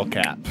Cobra bottle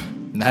cap.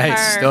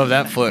 Nice. Still have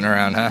that floating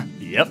around, huh?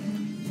 Yep.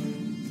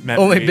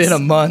 Only Memories. been a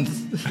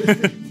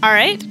month. All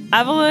right.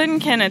 Evelyn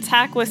can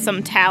attack with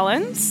some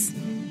talons.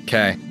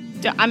 Okay.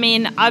 I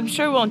mean, I'm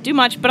sure it won't do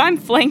much, but I'm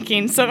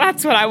flanking, so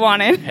that's what I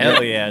wanted.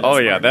 Hell yeah. Oh,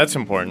 that's yeah, smart. that's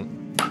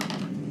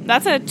important.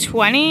 That's a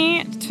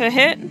 20 to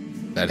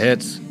hit. That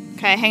hits.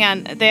 Okay, hang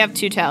on. They have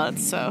 2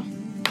 talents, so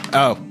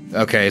Oh,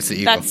 okay. It's the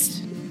eagle.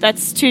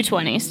 that's 2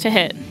 20s to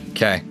hit.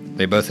 Okay.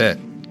 They both hit.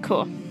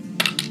 Cool.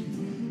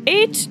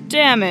 8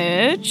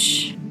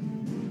 damage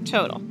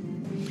total.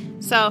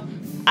 So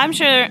I'm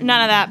sure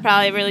none of that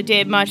probably really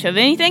did much of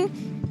anything.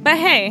 But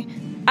hey,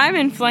 I'm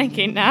in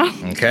flanking now.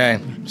 Okay.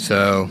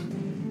 So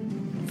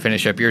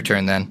finish up your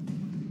turn then.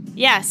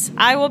 Yes,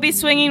 I will be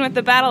swinging with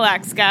the battle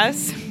axe,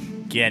 guys.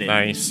 Get it.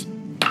 Nice.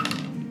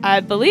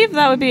 I believe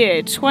that would be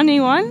a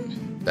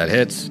 21. That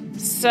hits.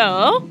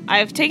 So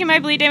I've taken my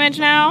bleed damage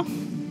now.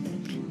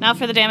 Now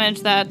for the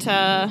damage that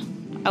I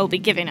will be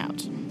giving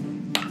out.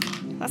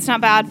 That's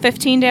not bad.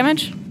 15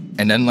 damage.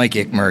 And unlike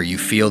Ikmer, you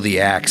feel the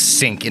axe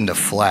sink into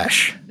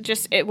flesh.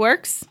 Just, it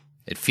works.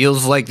 It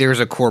feels like there's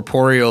a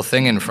corporeal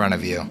thing in front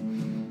of you.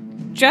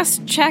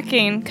 Just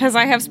checking, because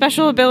I have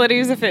special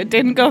abilities if it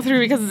didn't go through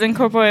because it's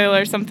incorporeal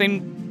or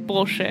something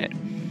bullshit.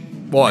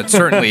 Well, it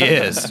certainly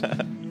is.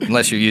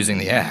 Unless you're using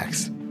the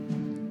axe.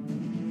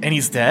 And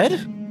he's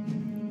dead?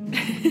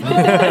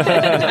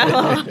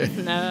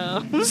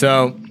 No.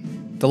 So,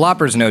 the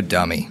Lopper's no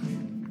dummy.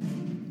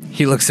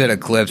 He looks at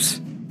Eclipse.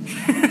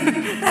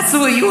 That's the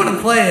way you want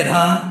to play it,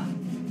 huh?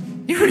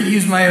 You want to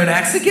use my own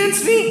axe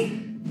against me?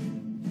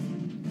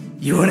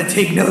 You want to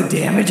take no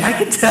damage? I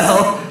can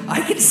tell.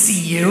 I can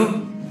see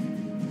you.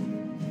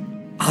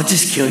 I'll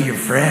just kill your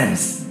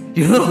friends.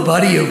 Your little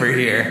buddy over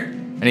here.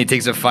 And he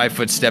takes a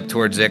 5-foot step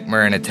towards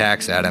Ikmer and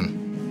attacks at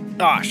him.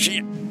 Oh,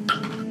 shit.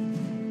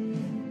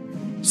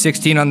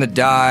 16 on the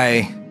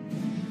die.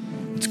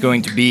 It's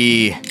going to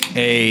be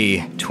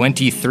a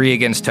 23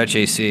 against touch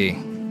AC.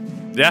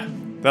 Yeah,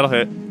 that'll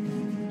hit.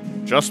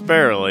 Just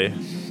barely.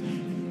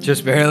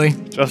 Just barely?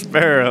 Just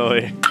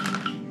barely.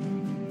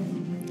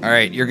 All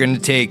right, you're going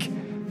to take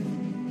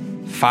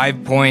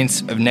 5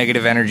 points of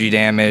negative energy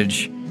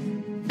damage,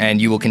 and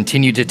you will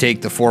continue to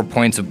take the 4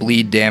 points of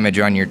bleed damage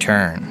on your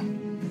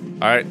turn.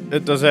 All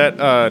right, does that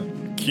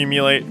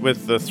accumulate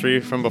with the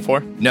 3 from before?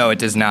 No, it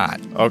does not.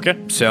 Okay.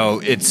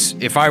 So it's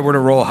if I were to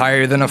roll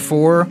higher than a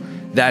 4,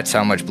 that's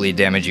how much bleed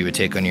damage you would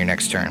take on your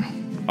next turn.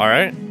 All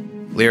right.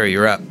 Lyra,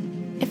 you're up.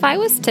 If I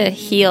was to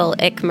heal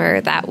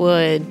Ikmer, that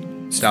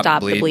would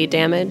stop the bleed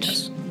damage.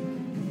 Yes.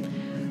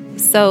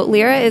 So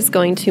Lyra is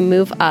going to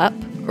move up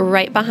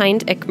right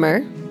behind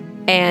Ikmer,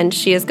 and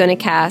she is going to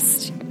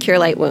cast Cure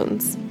Light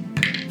Wounds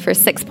for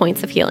 6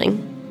 points of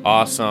healing.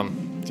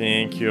 Awesome.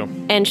 Thank you.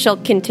 And she'll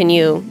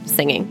continue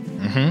singing.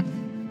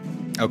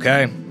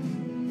 Okay.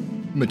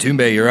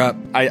 Matumbe, you're up.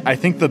 I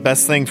think the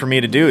best thing for me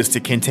to do is to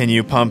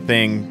continue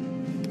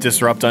pumping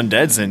Disrupt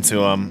Undeads into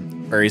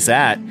him, where he's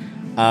at.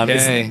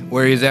 Okay,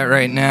 where he's at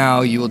right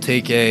now, you will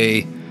take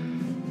a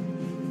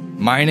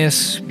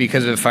minus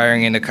because of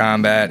firing into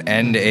combat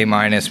and a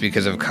minus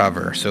because of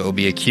cover. So it will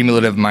be a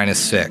cumulative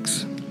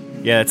 -6.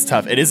 Yeah, it's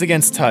tough. It is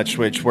against touch,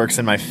 which works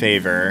in my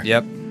favor.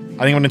 Yep.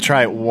 I think I'm going to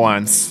try it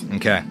once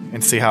Okay.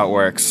 and see how it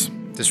works.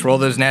 Just roll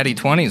those natty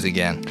 20s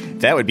again.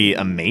 That would be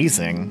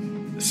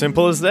amazing.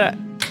 Simple as that.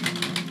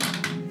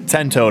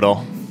 10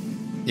 total.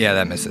 Yeah,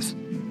 that misses.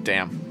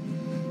 Damn.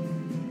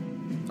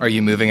 Are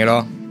you moving at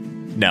all?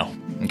 No.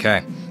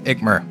 Okay.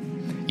 Ikmer,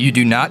 you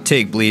do not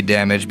take bleed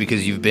damage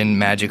because you've been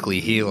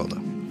magically healed.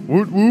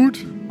 Woot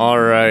woot.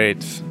 All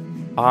right.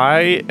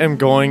 I am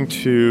going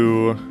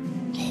to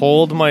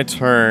hold my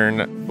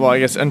turn. Well, I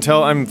guess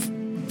until I'm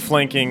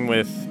flanking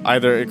with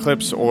either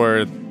Eclipse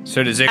or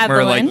So does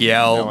Ikmer Evelyn?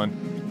 yell,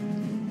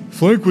 Ellen.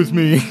 Flank with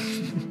me.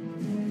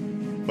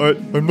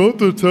 I'm not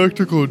the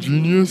tactical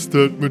genius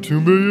that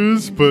Matumbe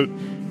is, but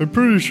I'm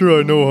pretty sure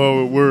I know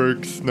how it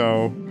works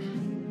now.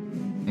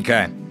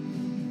 Okay.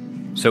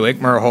 So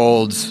Ikmer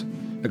holds.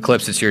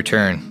 Eclipse, it's your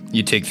turn.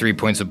 You take 3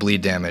 points of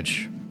bleed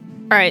damage.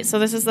 All right, so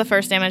this is the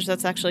first damage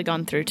that's actually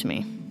gone through to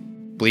me.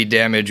 Bleed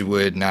damage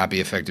would not be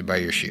affected by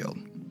your shield.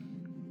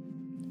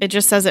 It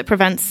just says it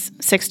prevents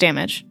 6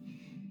 damage.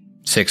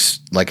 6,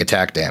 like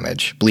attack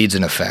damage. Bleed's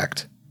an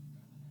effect.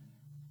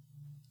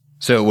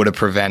 So it would have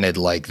prevented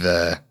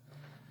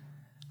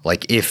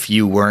if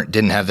you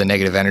didn't have the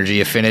negative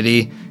energy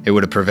affinity, it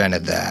would have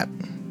prevented that.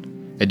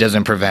 It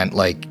doesn't prevent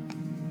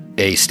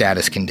a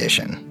status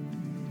condition,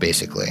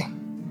 basically.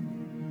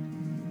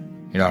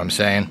 You know what I'm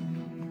saying?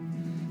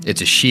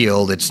 It's a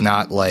shield. It's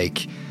not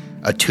like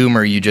a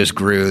tumor you just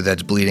grew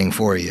that's bleeding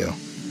for you.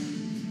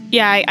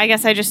 Yeah, I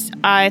guess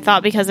I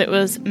thought because it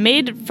was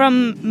made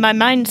from my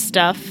mind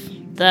stuff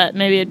that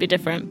maybe it'd be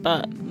different,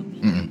 but...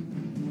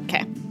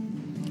 Okay.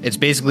 It's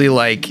basically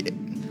like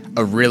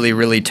a really,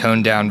 really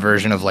toned down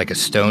version of like a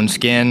stone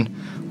skin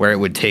where it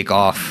would take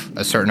off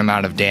a certain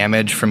amount of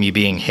damage from you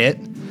being hit,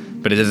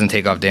 but it doesn't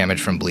take off damage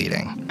from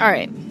bleeding. All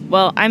right.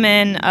 Well, I'm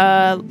in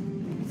a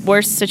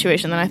worse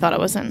situation than I thought I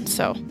was in,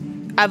 so...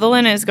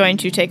 Evelyn is going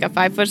to take a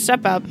 5-foot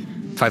step up.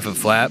 5 foot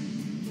flap.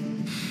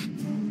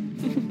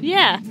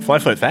 Yeah.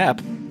 Flat-foot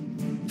fap.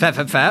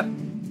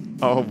 Fap.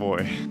 Oh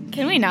boy.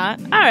 Can we not?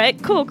 All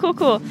right,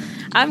 cool.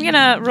 I'm going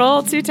to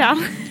roll 2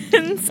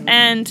 talents,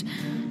 and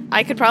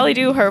I could probably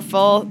do her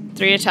full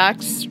 3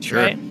 attacks. Sure.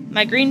 Right?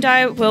 My green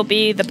die will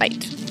be the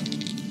bite.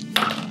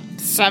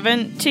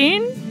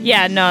 17?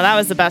 Yeah, no, that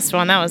was the best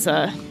one. That was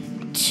a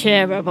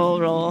terrible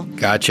roll.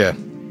 Gotcha.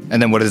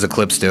 And then what is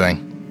Eclipse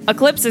doing?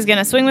 Eclipse is going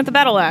to swing with the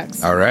battle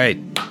axe. All right.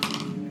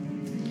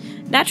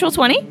 Natural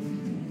 20?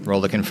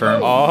 Roll to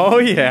confirm. Oh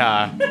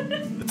yeah.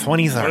 The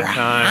 20s are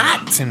time.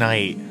 hot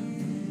tonight.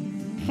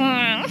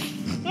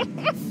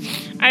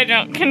 I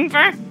don't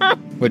confirm.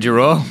 What'd you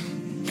roll?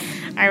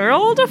 I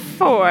rolled a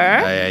 4. Oh,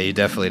 yeah, you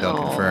definitely don't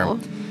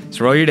confirm.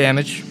 So roll your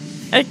damage.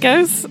 It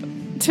goes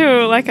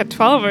to like a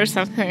 12 or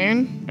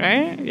something,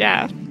 right?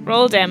 Yeah.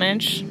 Roll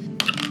damage.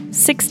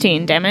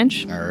 16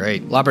 damage. All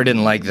right. Lopper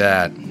didn't like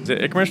that. Is it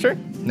Ikmer's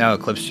turn? No,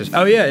 Eclipse just...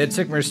 Oh, yeah, it's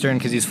Ikmer's turn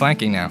because he's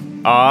flanking now.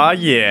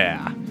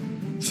 Yeah.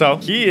 So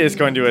he is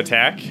going to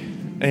attack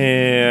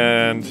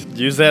and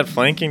use that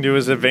flanking to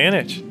his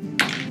advantage.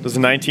 Does a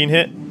 19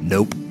 hit?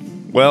 Nope.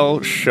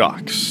 Well,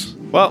 shucks.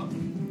 Well,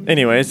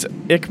 anyways,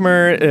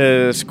 Ikmer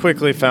is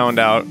quickly found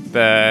out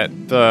that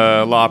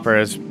the Lopper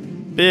is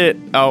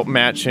bit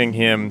outmatching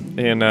him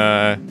in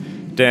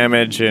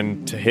damage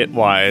and to hit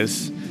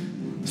wise,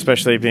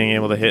 especially being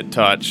able to hit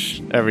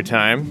touch every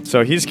time.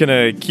 So he's going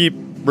to keep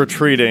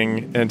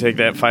retreating and take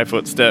that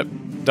 5-foot step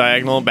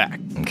diagonal back.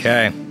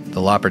 Okay.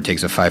 The Lopper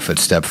takes a 5-foot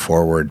step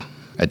forward,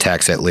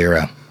 attacks at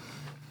Lyra.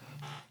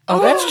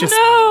 Oh, that's just...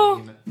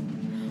 No!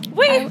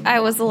 Wait, I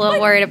was a little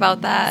worried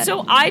about that.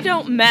 so I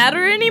don't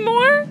matter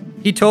anymore?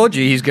 He told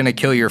you he's going to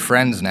kill your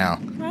friends now.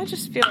 I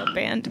just feel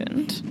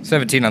abandoned.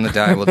 17 on the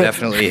die will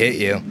definitely hit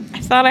you. I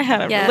thought I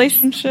had a Yes.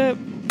 relationship.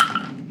 All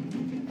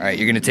right,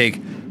 you're going to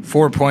take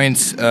 4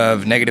 points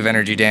of negative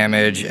energy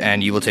damage,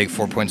 and you will take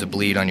 4 points of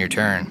bleed on your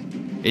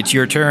turn. It's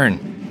your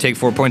turn. Take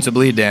 4 points of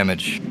bleed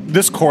damage.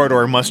 This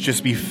corridor must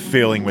just be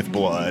filling with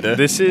blood.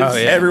 This is Oh,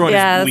 yeah. Everyone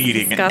Yeah, is that's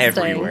bleeding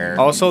disgusting. everywhere.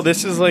 also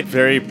this is like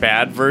very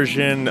bad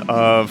version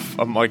of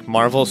like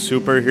Marvel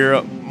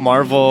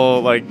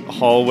like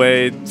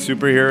hallway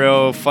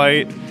superhero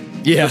fight.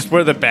 Yeah. Just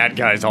where the bad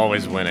guy's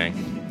always winning.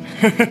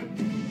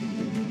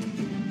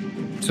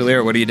 So,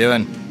 Lyra, what are you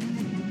doing?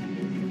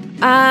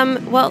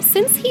 Well,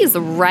 since he's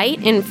right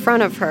in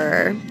front of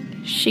her,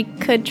 she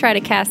could try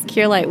to cast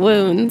Cure Light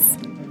Wounds.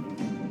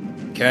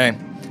 Okay.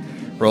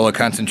 Roll a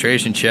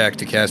concentration check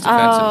to cast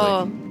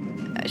defensively.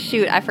 Oh,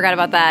 shoot, I forgot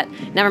about that.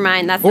 Never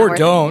mind, that's not Or worth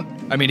don't.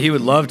 I mean, he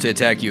would love to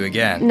attack you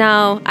again.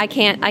 No, I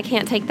can't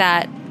take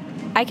that.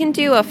 I can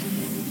do a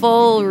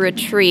full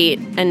retreat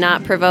and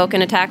not provoke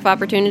an attack of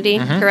opportunity,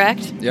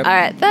 correct? Yep. All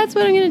right, that's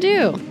what I'm going to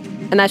do.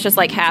 And that's just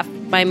like half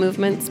my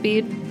movement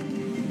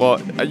speed.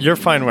 Well, you're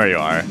fine where you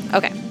are.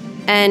 Okay.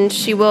 And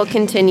she will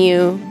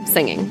continue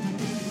singing.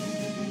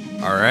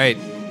 All right.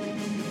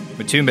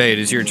 Matumbe, it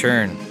is your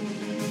turn.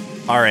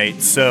 All right,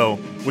 so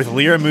with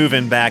Lyra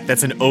moving back,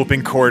 that's an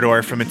open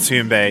corridor from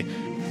Matumbe.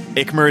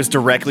 Ikmer is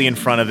directly in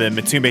front of him.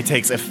 Matumbe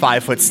takes a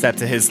 5-foot step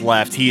to his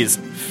left. He is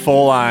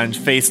full on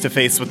face to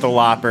face with the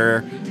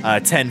Lopper,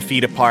 10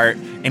 feet apart,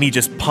 and he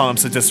just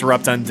pumps a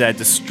Disrupt Undead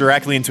just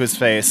directly into his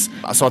face.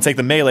 So I'll take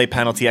the melee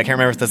penalty. I can't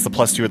remember if that's the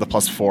 +2 or the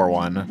 +4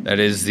 one. That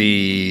is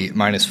the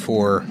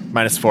 -4.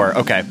 -4,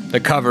 okay. The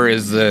cover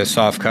is the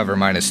soft cover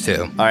 -2.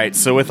 All right,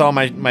 so with all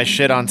my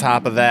shit on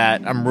top of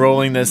that, I'm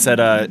rolling this at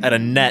a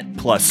net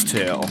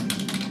 +2.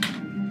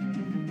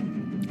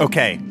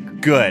 Okay,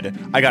 good.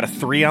 I got a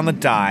 3 on the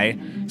die,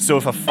 so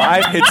if a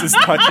 5 hits his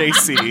touch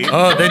AC...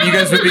 Oh, then you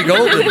guys would be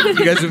golden.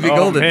 You guys would be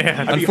golden.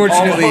 man. I'd be all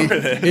Unfortunately, over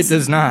this. it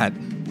does not.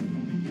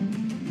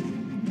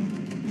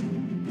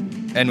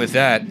 And with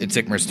that, it's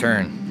Ikmer's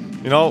turn.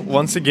 You know,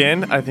 once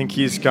again, I think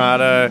he's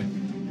gotta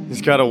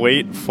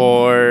wait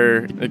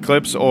for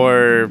Eclipse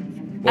or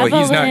Well,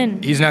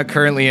 Evelyn. he's not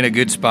currently in a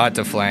good spot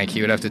to flank. He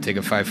would have to take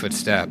a 5-foot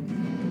step.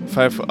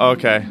 5.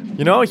 Okay,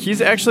 you know,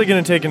 he's actually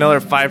gonna take another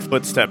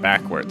 5-foot step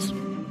backwards,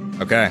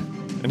 Okay.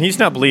 and he's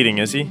not bleeding,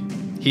 is he?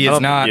 He I is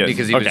don't not think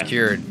because he was Okay.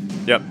 cured.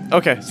 Yep.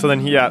 Okay, so then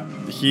he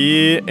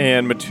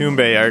and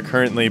Matumbe are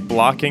currently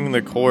blocking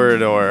the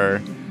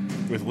corridor.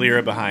 with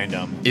Lyra behind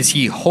him. Is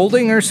he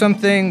holding or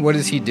something? What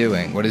is he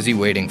doing? What is he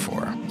waiting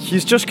for?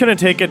 He's just gonna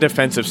take a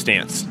defensive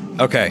stance.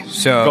 Okay,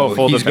 so Go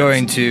full he's defense.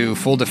 going to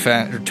full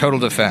defense or total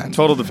defense.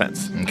 Total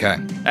defense. Okay.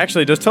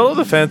 Actually, does total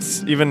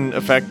defense even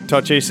affect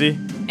touch AC?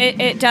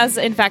 It does,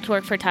 in fact,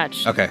 work for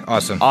touch. Okay,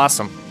 awesome.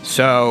 Awesome.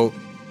 So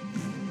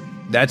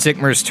that's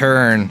Ikmer's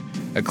turn.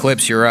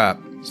 Eclipse, you're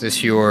up. Is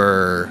this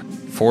your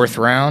 4th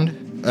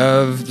round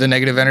of the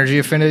negative energy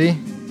affinity?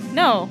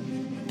 No,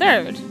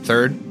 third.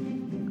 3rd?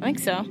 I think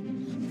so.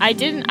 I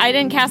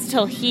didn't cast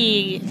till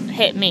he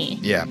hit me.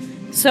 Yeah.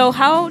 So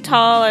how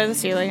tall are the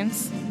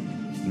ceilings?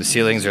 The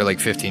ceilings are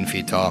like 15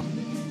 feet tall.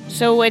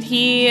 So would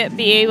he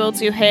be able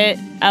to hit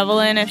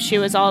Evelyn if she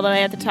was all the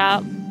way at the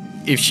top?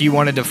 If she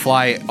wanted to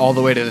fly all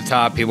the way to the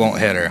top, he won't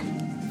hit her.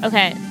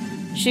 Okay.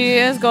 She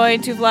is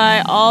going to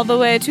fly all the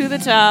way to the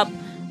top,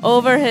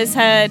 over his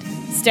head,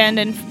 and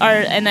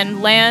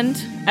then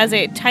land as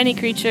a tiny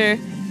creature.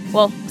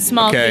 Well,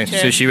 small Okay, creature.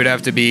 so she would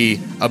have to be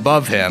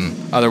above him,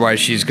 otherwise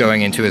she's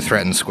going into a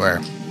threatened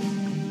square.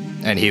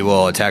 And he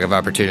will attack of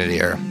opportunity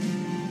her.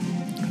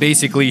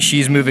 Basically,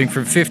 she's moving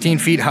from 15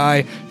 feet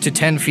high to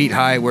 10 feet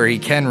high, where he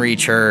can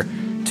reach her,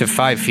 to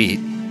 5 feet.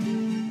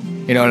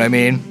 You know what I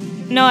mean?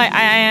 No,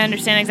 I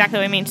understand exactly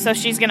what I mean. So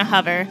she's going to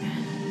hover.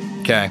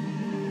 Okay.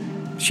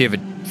 She have a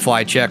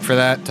fly check for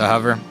that, to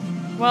hover?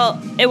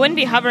 Well, it wouldn't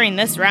be hovering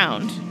this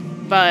round,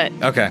 but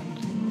Okay.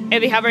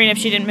 it'd be hovering if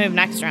she didn't move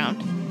next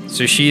round.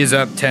 So she is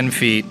up 10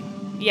 feet.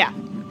 Yeah.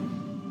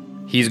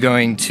 He's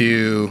going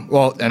to...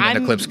 Well, and then I'm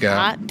Eclipse go.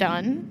 not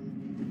done.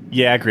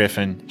 Yeah,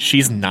 Griffin,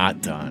 she's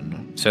not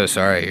done. So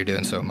sorry, you're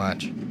doing so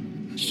much.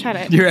 Shut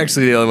it. You're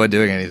actually the only one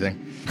doing anything.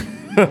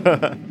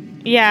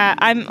 Yeah,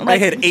 I'm I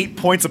like... had 8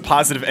 points of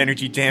positive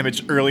energy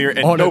damage earlier, and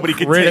On a nobody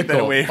could take that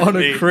critical. away from On a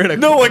me. critical.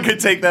 No one could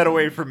take that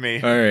away from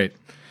me. All right.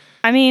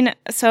 I mean,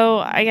 so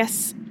I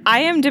guess I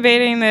am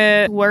debating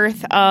the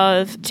worth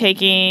of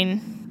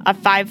taking a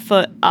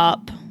 5-foot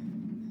up,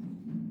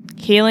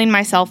 healing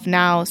myself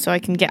now so I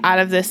can get out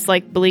of this,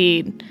 like,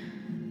 bleed,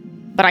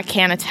 but I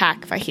can't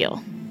attack if I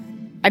heal.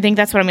 I think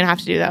that's what I'm going to have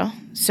to do, though.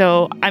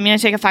 So I'm going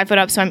to take a 5-foot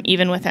up so I'm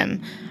even with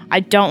him. I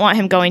don't want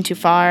him going too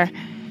far,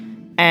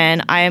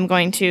 and I am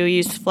going to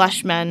use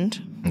Flesh Mend.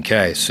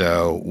 Okay,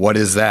 so what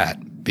is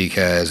that?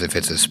 Because if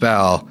it's a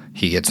spell,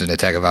 he gets an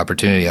attack of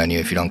opportunity on you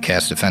if you don't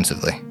cast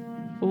defensively.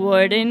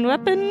 Warding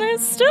weapon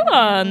is still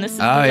on. This is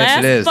the Oh, yes, last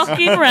it is.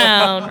 fucking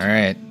round. All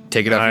right,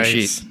 take it off your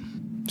Nice. sheet.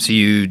 So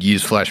you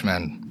use Flesh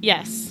Mend.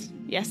 Yes.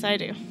 Yes, I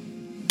do.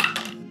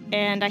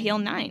 And I heal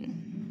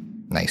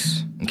 9.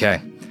 Nice.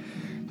 Okay.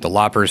 The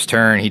Lopper's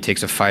turn. He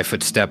takes a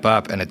 5-foot step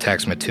up and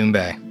attacks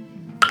Matumbe.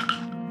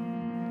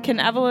 Can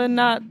Evelyn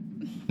not?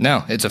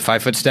 No, it's a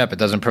 5-foot step. It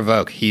doesn't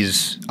provoke.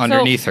 He's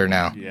underneath her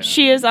now.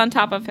 She is on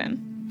top of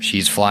him.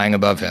 She's flying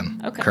above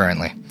him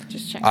currently.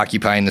 Just check.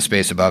 Occupying the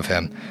space above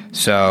him.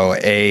 So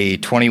a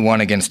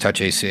 21 against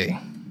touch AC.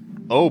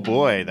 Oh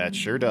boy, that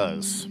sure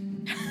does.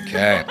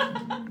 Okay.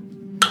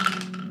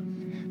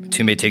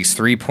 Matumbe takes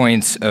 3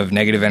 points of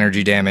negative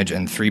energy damage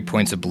and 3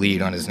 points of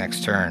bleed on his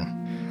next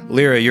turn.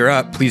 Lyra, you're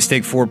up. Please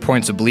take 4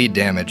 points of bleed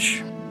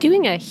damage.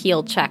 Doing a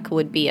heal check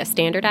would be a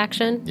standard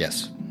action.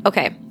 Yes.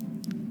 Okay.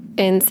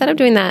 Instead of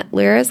doing that,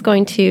 Lyra is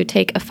going to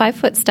take a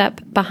 5-foot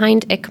step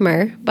behind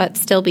Ikmer, but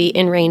still be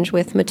in range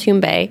with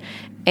Matumbe,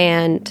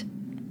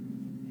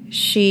 and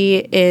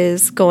she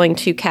is going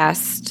to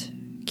cast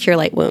Cure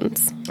Light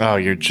Wounds. Oh,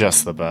 you're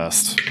just the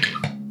best.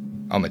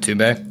 On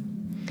Matumbe?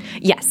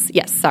 Yes,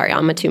 sorry,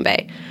 on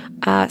Matumbe.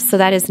 So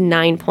that is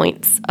 9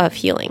 points of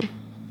healing.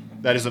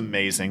 That is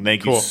amazing.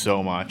 Thank you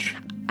so much.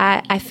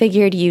 I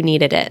figured you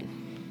needed it.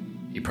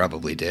 You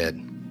probably did.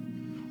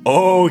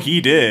 Oh, he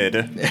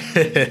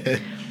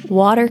did.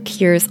 Water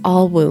cures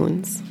all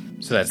wounds.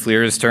 So that's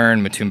Lyra's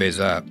turn. Matumbe's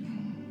up.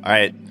 All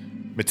right.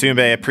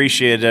 Matumbe,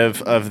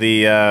 appreciative of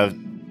the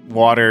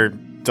water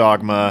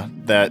dogma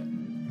that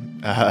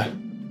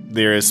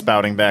Lyra is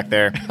spouting back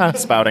there.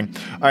 Spouting.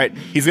 All right.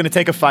 He's going to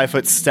take a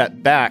 5-foot step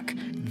back.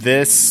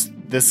 This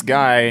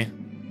guy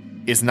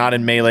is not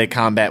in melee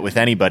combat with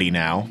anybody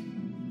now.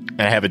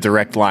 And I have a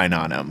direct line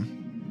on him.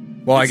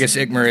 Well, I guess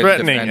Ikmer is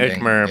Threatening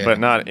defending. Ikmer, but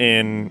not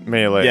in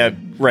melee. Yeah,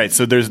 right.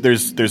 So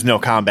there's no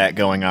combat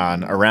going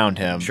on around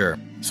him. Sure.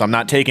 So I'm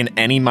not taking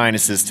any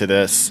minuses to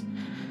this.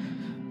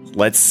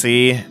 Let's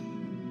see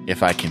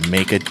if I can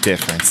make a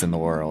difference in the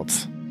world.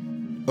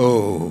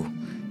 Oh,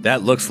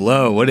 that looks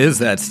low. What is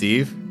that,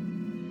 Steve?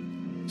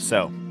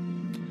 So,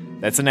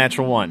 that's a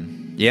natural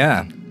 1.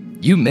 Yeah,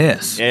 you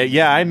miss.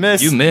 Yeah, I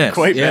missed. You missed.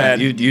 Quite yeah,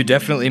 bad. You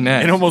definitely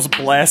missed. And almost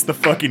blast the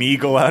fucking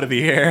eagle out of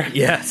the air.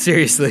 Yeah,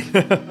 seriously.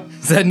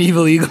 Is that an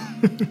evil eagle?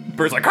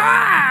 Bird's like,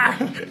 ah!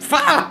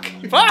 Fuck!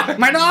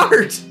 My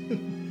art!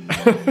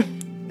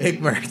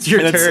 Ikmer, it's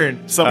your And then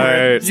turn.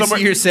 Somewhere, You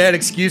see your sad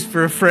excuse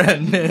for a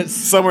friend, miss.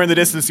 somewhere in the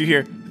distance you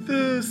hear,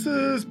 this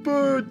is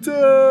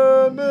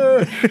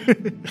Potomac.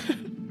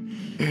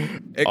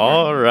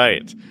 All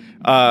right.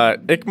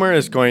 Ikmer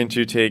is going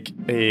to take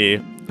a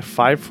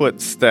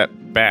 5-foot step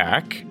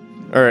back,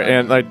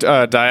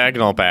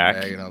 diagonal back,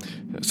 Diagonal.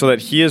 so that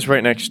he is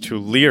right next to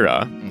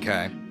Lyra,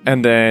 Okay.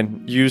 and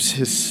then use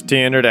his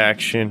standard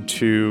action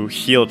to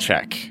heal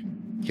check.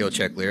 Heal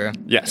check, Lyra.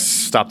 Yes,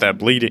 stop that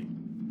bleeding.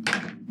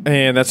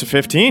 And that's a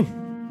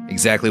 15.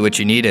 Exactly what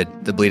you needed.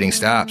 The bleeding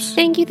stops.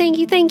 Thank you.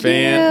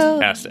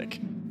 Fantastic.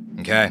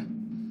 Okay.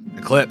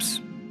 Eclipse.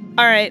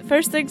 All right,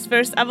 first things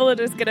first, Evelyn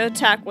is going to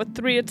attack with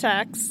 3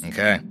 attacks.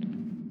 Okay.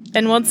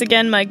 And once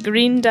again, my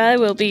green die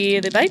will be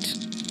the bite.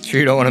 Sure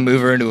you don't want to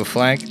move her into a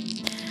flank?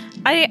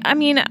 I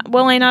mean,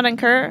 will I not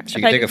incur?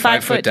 She can take a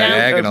 5-foot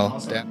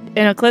diagonal.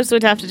 And Eclipse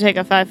would have to take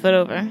a 5-foot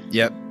over.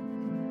 Yep.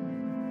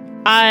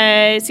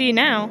 I see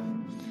now.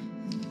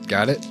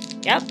 Got it?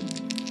 Yep.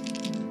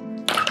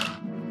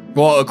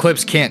 Well,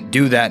 Eclipse can't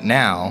do that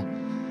now.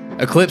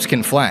 Eclipse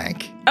can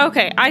flank.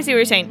 Okay, I see what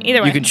you're saying.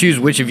 Either way. You can choose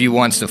which of you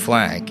wants to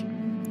flank.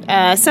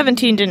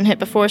 17 didn't hit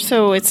before,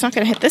 so it's not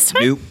going to hit this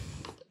time? Nope.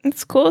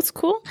 It's cool.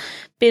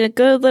 Being a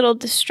good little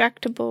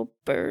distractible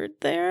bird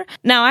there.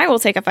 Now I will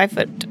take a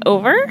 5-foot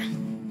over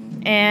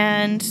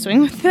and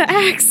swing with the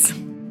axe.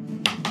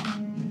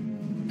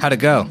 How'd it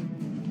go?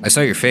 I saw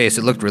your face.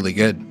 It looked really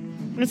good.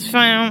 It's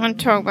fine. I don't want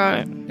to talk about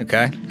it.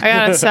 Okay. I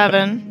got a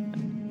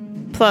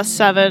 7 plus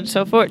 7,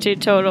 so 14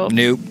 total.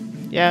 Nope.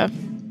 Yeah.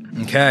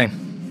 Okay.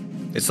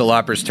 It's the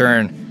Lopper's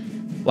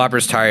turn.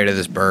 Lopper's tired of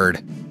this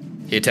bird.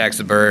 He attacks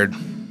the bird.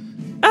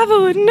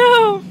 Evelyn,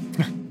 no!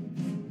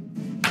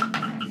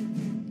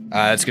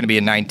 It's going to be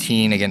a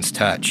 19 against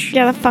touch.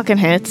 Yeah, that fucking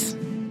hits.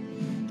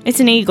 It's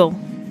an eagle.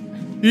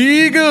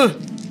 Eagle!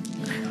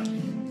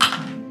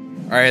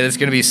 Alright, that's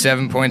going to be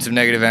 7 points of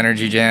negative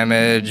energy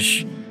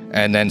damage,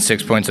 and then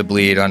 6 points of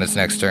bleed on its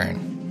next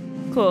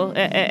turn. Cool.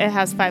 It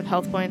has 5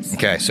 health points.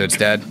 Okay, so it's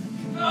dead.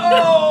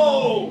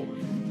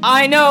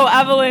 I know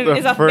Evelyn The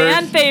is a first-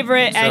 fan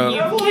favorite, and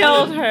you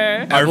killed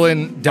her.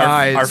 Evelyn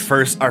dies.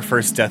 Our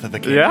first death of the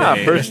campaign.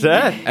 Yeah, first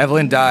death.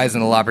 Evelyn dies,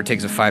 and the Lopper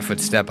takes a 5-foot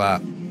step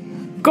up.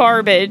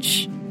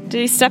 Garbage. Did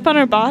he step on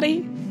her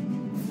body?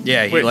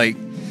 Yeah, Wait.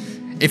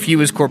 if he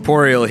was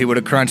corporeal, he would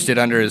have crunched it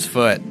under his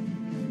foot.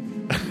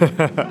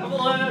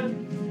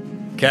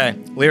 Okay,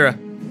 Lyra.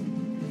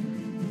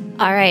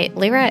 All right,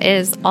 Lyra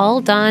is all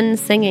done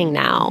singing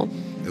now.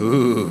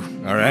 Ooh,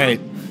 all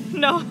right.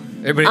 No.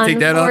 Everybody take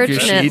that off your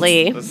sheets.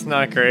 Unfortunately, That's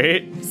not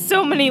great.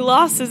 So many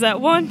losses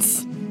at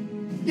once.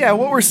 Yeah,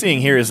 what we're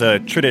seeing here is a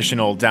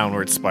traditional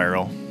downward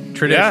spiral.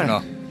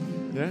 Traditional.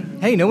 Yeah.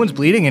 Hey, no one's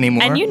bleeding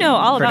anymore. And you know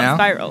all for about now.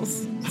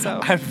 spirals. So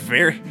I'm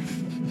very...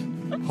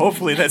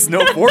 Hopefully that's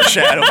no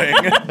foreshadowing.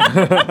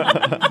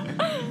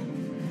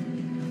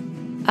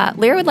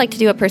 Lyra would like to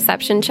do a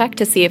perception check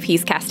to see if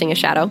he's casting a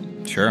shadow.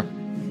 Sure.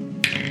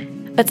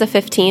 That's a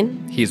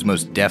 15. He's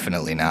most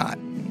definitely not.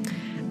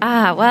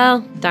 Ah, well,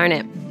 darn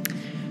it.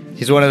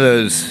 He's one of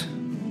those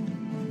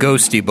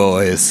ghosty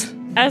boys.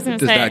 I was gonna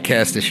Does say, not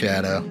cast a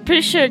shadow.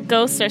 pretty sure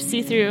ghosts are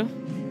see-through.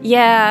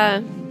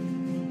 Yeah.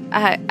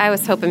 I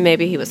was hoping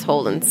maybe he was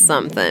holding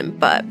something,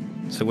 but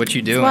So what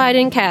you that's doing? why I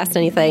didn't cast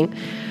anything.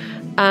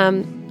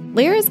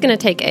 Lyra's going to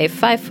take a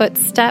 5-foot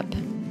step.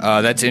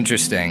 That's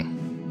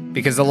interesting.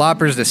 Because the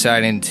Lopper's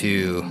deciding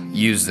to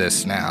use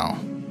this now.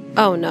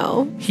 Oh,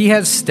 no. He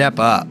has step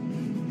up.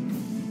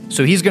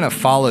 So he's going to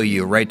follow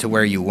you right to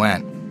where you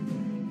went.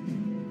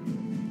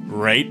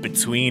 Right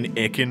between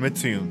Ick and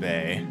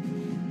Matumbe.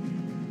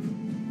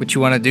 What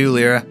you want to do,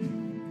 Lyra?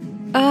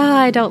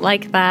 I don't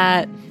like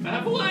that.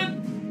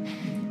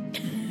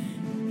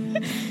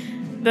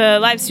 The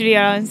live studio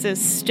audience is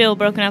still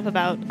broken up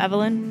about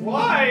Evelyn.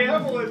 Why,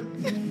 Evelyn?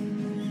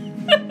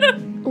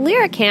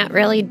 Lyra can't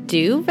really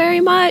do very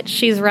much.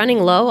 She's running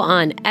low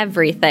on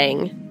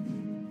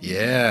everything.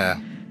 Yeah.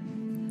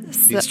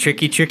 So These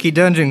tricky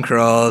dungeon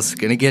crawls.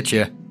 Gonna get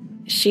you.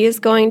 she is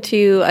going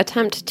to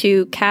attempt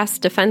to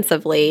cast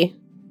defensively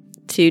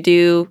to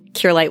do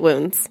Cure Light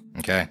Wounds.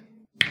 Okay.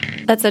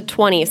 That's a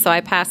 20, so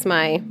I pass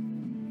my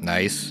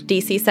Nice.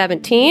 DC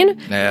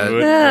 17. Now,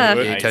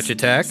 Ugh. you touch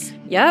attack?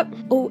 Yep.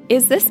 Oh,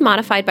 is this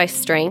modified by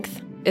strength?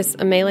 Is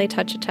a melee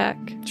touch attack?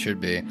 Should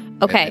be.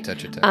 Okay. Melee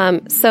touch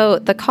attack. So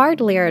the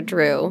card Lyra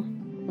drew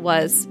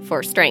was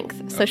for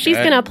strength. So she's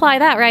Okay. going to apply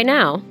that right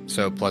now.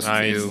 So plus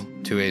Nice. 2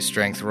 to a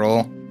strength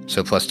roll.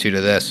 So plus 2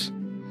 to this.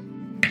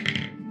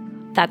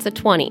 That's a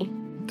 20.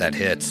 That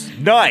hits.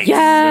 Nice.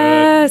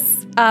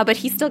 Yes! But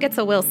he still gets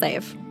a will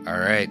save. All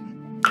right.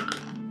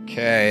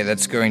 Okay,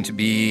 that's going to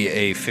be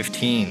a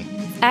 15.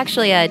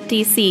 Actually, a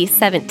DC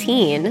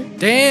 17.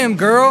 Damn,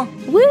 girl.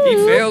 Woo! He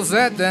fails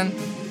that then.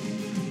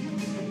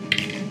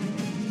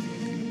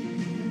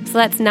 So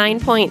that's 9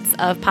 points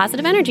of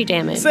positive energy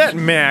damage. Is that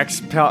max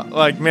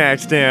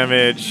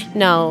damage?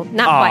 No,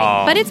 not Aw.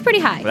 quite. But it's pretty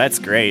high. That's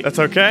great. That's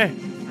okay.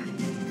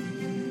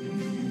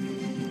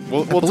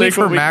 We'll I believe take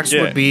what her we max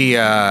can would get.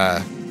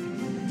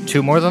 be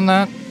 2 more than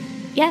that.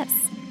 Yes.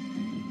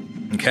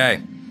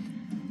 Okay.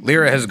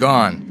 Lyra has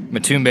gone.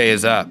 Matumbe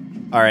is up.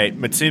 All right,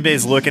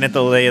 Matumbe's looking at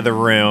the lay of the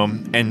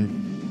room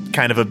and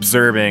kind of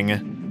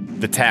observing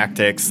the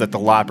tactics that the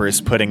Lopper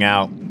is putting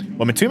out.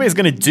 What Matumbe's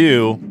going to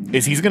do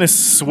is he's going to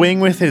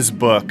swing with his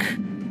book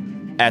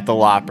at the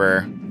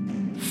Lopper,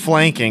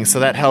 flanking,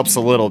 so that helps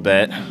a little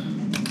bit.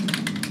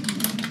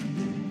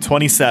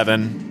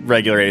 27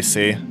 regular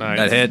AC. Nice.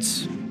 That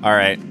hits. All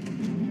right.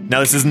 Now,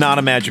 this is not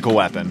a magical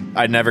weapon.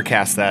 I'd never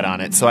cast that on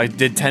it. So I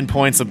did 10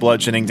 points of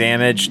bludgeoning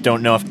damage.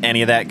 Don't know if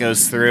any of that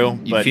goes through.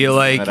 You but feel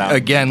like, it out.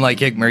 again, like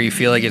Ikmer, you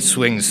feel like it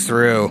swings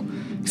through,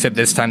 except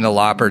this time the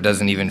Lopper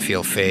doesn't even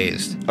feel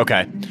phased.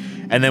 Okay.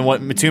 And then what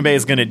Matumbe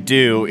is going to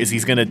do is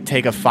he's going to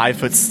take a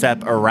 5-foot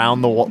step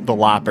around the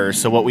Lopper.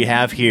 So what we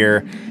have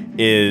here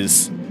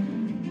is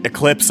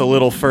Eclipse a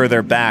little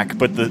further back,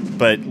 but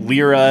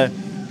Lyra,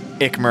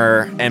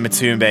 Ikmer, and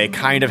Matumbe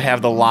kind of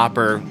have the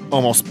Lopper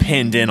almost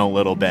pinned in a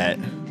little bit.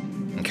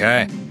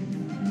 Okay.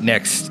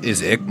 Next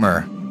is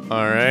Ikmer.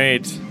 All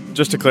right.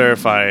 Just to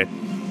clarify,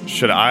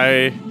 should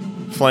I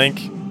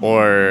flank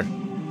or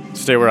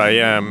stay where I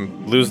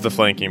am, lose the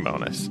flanking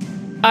bonus?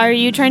 Are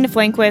you trying to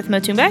flank with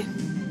Matumbe?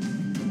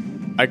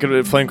 I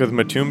could flank with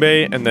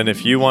Matumbe, and then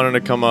if you wanted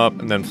to come up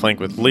and then flank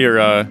with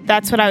Lyra.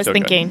 That's what I was Okay.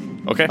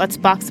 thinking. Okay. Let's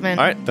box him in.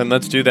 All right, then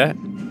let's do that.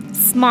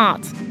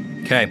 Smart.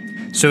 Okay.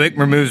 So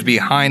Ikmer moves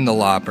behind the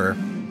Lopper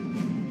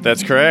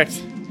That's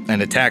correct.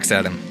 and attacks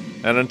at him.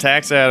 And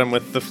attacks at him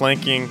with the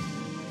flanking.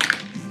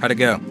 How'd it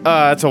go?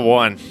 That's a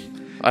 1.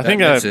 I think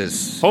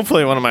misses.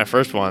 hopefully one of my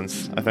first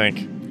ones, I think.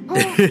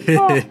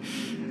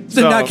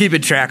 So not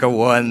keeping track of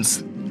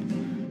ones.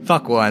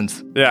 Fuck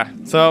ones. Yeah.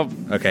 So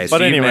Okay, so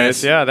but you anyways,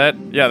 miss. yeah,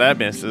 that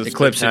misses.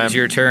 Eclipse, Big time. it's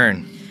your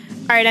turn.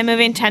 All right, I'm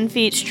moving 10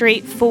 feet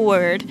straight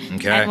forward.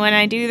 Okay. And when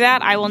I do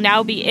that, I will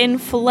now be in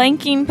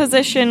flanking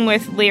position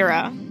with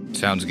Lyra.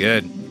 Sounds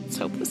good. Let's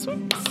hope this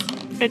works.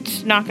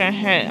 It's not going to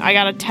hit. I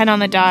got a 10 on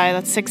the die.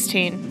 That's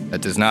 16.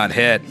 That does not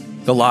hit.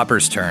 The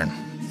Lopper's turn.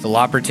 The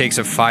Lopper takes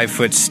a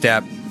 5-foot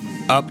step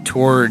up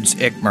towards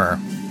Ikmer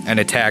and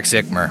attacks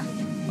Ikmer.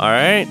 All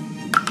right.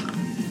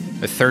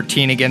 A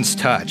 13 against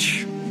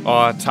touch.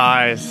 Oh, it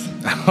ties.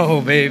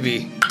 Oh,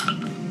 baby.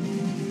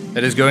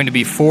 That is going to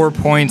be 4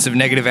 points of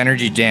negative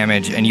energy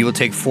damage, and you will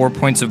take 4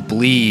 points of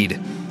bleed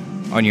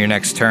on your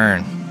next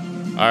turn.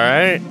 All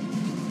right.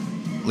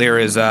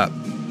 Lyra is up.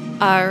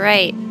 All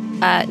right.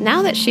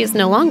 Now that she is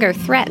no longer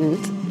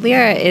threatened,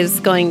 Lyra is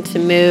going to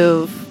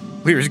move.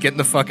 Lyra's getting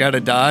the fuck out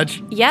of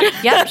Dodge.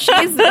 Yep.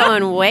 She's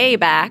going way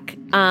back.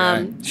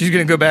 Okay. She's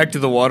going to go back to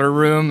the water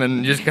room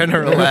and just kind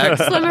of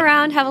relax. Swim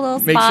around, have a little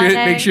Make spa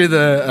day. sure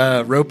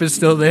the rope is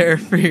still there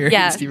for your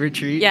Yeah. hasty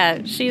retreat.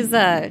 Yeah, she's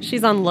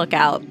on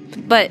lookout.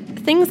 But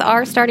things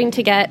are starting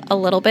to get a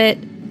little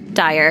bit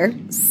dire.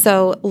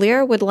 So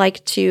Lyra would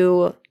like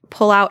to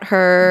pull out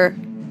her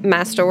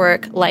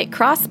masterwork light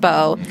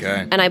crossbow.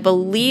 Okay. And I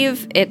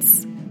believe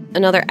it's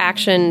another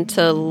action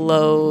to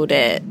load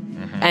it.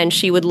 And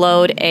she would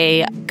load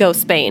a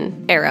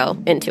Ghostbane arrow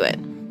into it.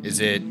 Is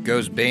it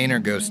Ghost Bane or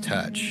Ghost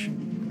Touch?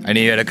 I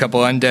knew you had a couple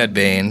undead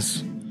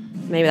Banes,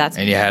 Maybe that's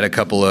and you had a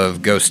couple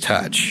of Ghost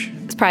Touch.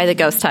 it's probably the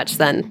ghost touch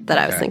then that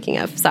I was Okay. thinking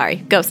of. Sorry,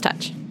 ghost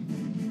touch.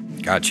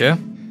 Gotcha.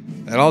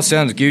 That all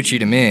sounds Gucci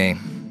to me.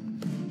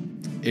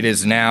 It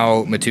is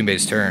now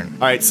Matumbe's turn.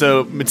 All right,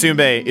 so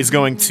Matumbe is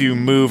going to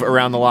move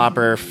around the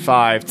Lopper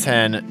 5,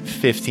 10,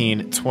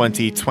 15,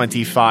 20,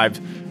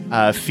 25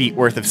 feet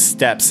worth of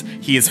steps.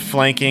 He is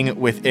flanking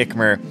with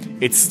Ikmer.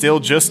 It's still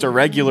just a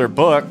regular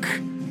book,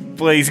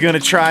 but he's going to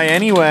try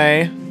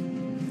anyway.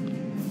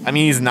 I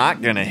mean, he's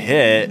not going to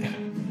hit.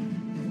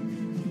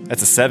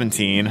 That's a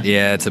 17.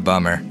 Yeah, it's a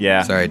bummer.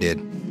 Yeah. Sorry,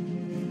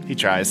 dude. He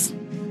tries.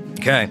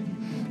 Okay.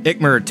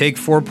 Ikmer, take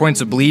 4 points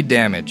of bleed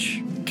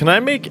damage. Can I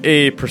make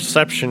a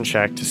perception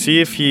check to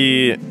see if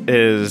he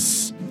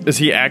is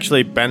he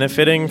actually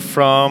benefiting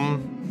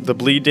from the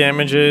bleed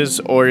damages,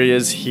 or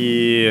is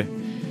he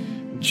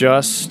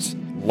just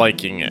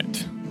liking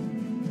it?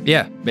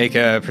 Yeah, make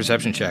a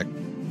perception check.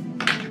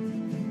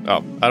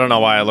 Oh, I don't know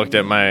why I looked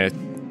at my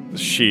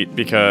sheet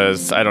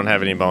because I don't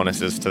have any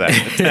bonuses to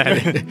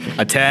that.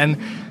 A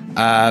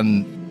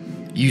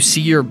 10. You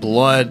see your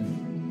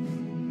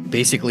blood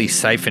basically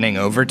siphoning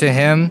over to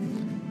him.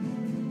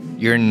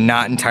 You're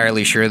not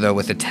entirely sure, though,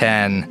 with a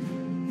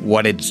 10,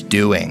 what it's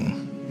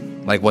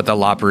doing. Like, what the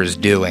Lopper is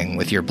doing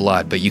with your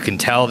blood. But you can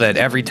tell that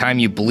every time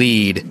you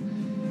bleed,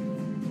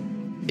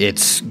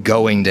 it's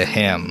going to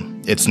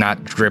him. It's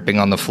not dripping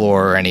on the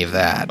floor or any of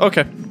that.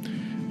 Okay.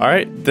 All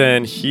right,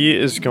 then he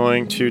is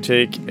going to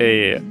take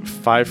a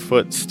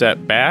 5-foot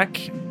step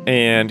back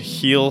and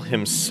heal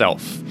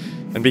himself.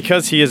 And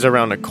because he is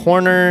around a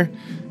corner,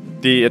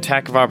 the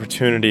attack of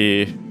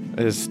opportunity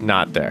is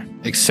not there.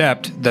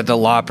 Except that the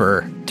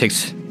Lopper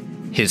takes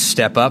his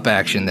step up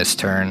action this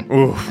turn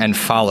Ooh. and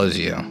follows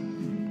you.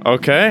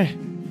 Okay,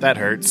 That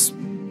hurts.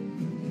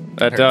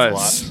 that hurts a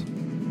does.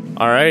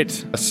 All right,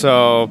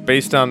 so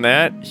based on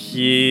that, does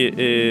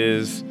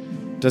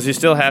he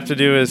still have to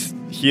do his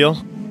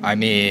heal? I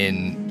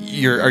mean,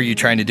 are you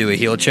trying to do a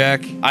heal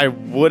check? I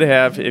would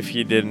have if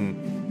he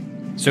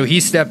didn't. So he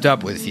stepped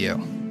up with you,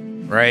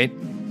 right?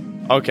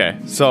 Okay,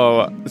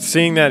 so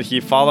seeing that he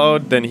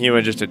followed, then he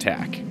would just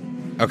attack.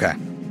 Okay.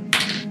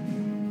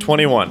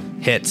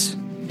 21. Hits.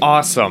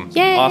 Awesome.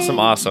 Yay.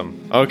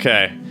 Awesome.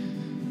 Okay.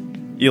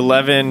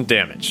 11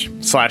 damage.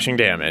 Slashing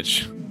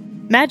damage.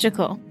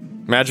 Magical.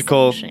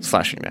 Magical Slashing.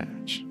 slashing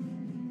damage.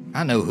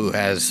 I know who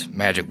has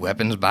magic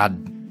weapons by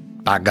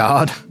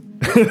God.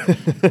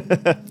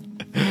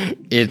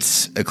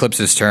 It's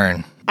Eclipse's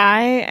turn.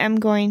 I am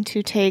going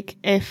to take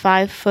a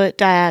 5-foot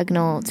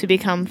diagonal to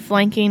become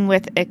flanking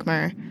with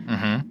Ikmer.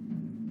 Mm-hmm.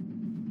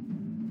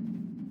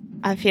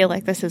 I feel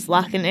like this is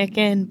locking Ick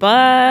in,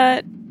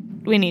 but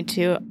we need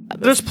to.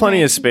 There's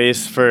plenty of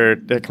space for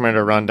Ikmer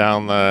to run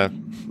down the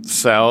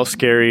cell.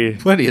 Scary.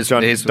 Plenty of space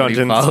when he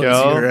dungeon follows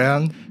skill. you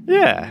around.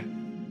 Yeah.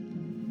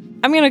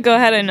 I'm gonna go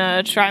ahead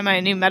and try my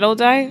new metal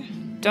die.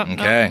 Don't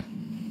know. Okay.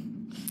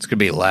 It's gonna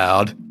be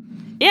loud.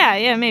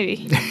 Yeah,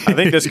 maybe. I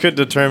think this could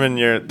determine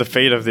the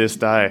fate of this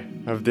die.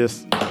 Of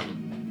this.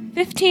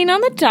 15 on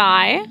the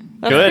die.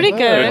 That's Good. pretty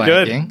good.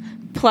 Good.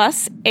 Flanking.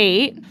 Plus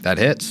 8. That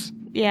hits.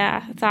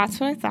 Yeah, that's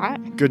what I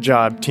thought. Good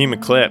job, Team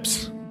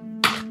Eclipse.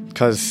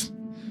 Because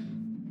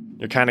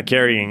you're kind of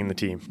carrying the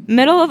team.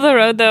 Middle of the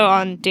road, though,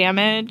 on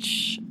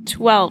damage.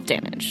 12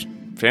 damage.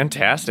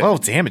 Fantastic.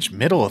 12 damage,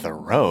 middle of the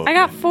road. I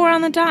got 4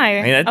 on the die.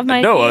 I mean, of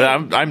my no, eight.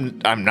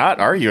 I'm not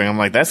arguing. I'm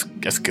like, that's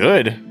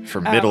good for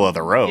middle of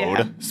the road,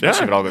 yeah.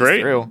 especially if it all goes great.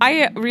 through.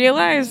 I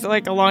realized,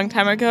 like, a long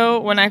time ago,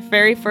 when I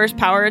very first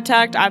power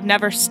attacked, I've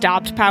never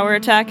stopped power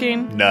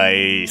attacking.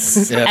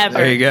 Nice. Yeah, Ever.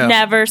 there you go.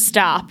 Never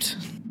stopped.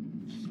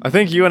 I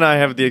think you and I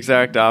have the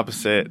exact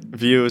opposite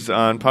views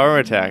on power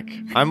attack.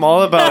 I'm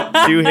all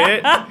about 2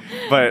 hit,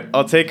 but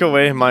I'll take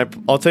away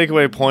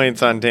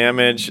points on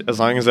damage as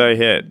long as I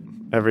hit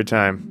every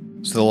time.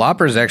 So the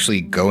Lopper is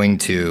actually going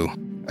to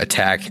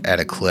attack at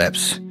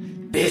Eclipse.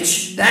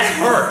 Bitch, that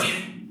hurt.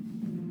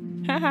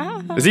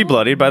 Is he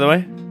bloodied, by the way?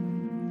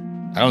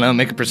 I don't know.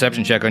 Make a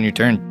perception check on your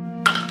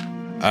turn.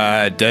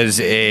 Does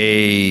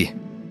a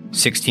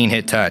 16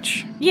 hit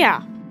touch?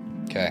 Yeah.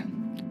 Okay.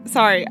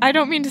 Sorry, I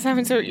don't mean to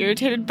sound so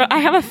irritated, but I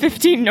have a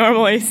 15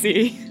 normal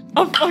AC.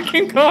 Oh,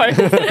 fucking course.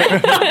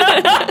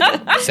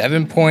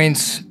 7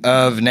 points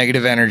of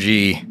negative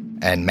energy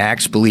and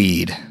max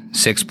bleed.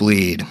 6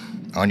 bleed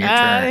on your turn.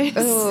 Nice.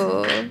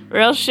 Oh,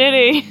 Real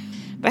shitty.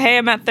 But hey,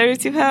 I'm at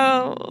 32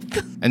 health.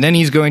 And then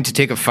he's going to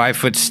take a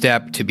 5-foot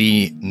step to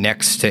be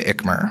next to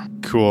Ikmer.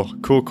 Cool.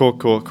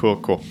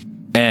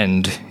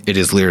 And it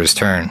is Lyra's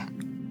turn.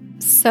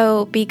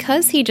 so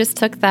because he just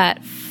took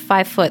that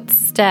 5-foot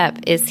step,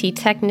 is he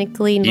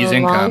technically no He's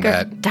in longer?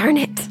 combat. Darn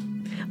it!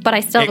 But I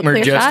still have a Ikmer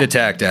clear just shot.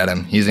 attacked at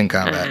him. He's in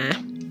combat.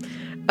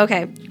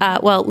 Okay.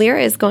 Well,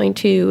 Lyra is going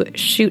to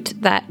shoot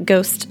that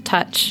ghost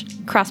touch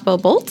crossbow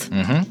bolt.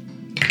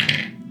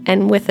 Mm-hmm.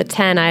 And with a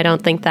 10, I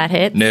don't think that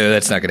hits. No,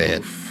 that's not going to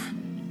hit.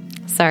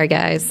 Sorry,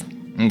 guys.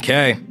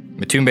 Okay.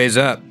 Matumbe's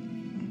up.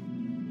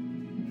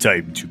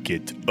 Time to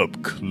get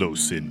up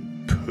close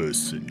and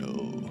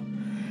personal.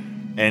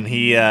 And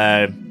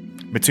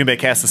Matumbe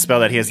casts a spell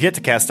that he has yet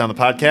to cast on the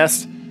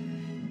podcast.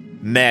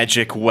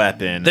 Magic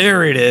Weapon.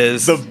 There it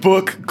is. The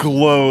book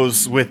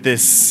glows with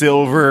this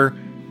silver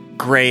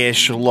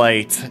grayish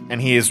light, and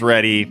he is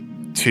ready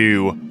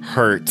to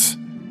hurt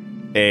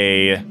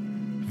a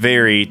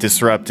very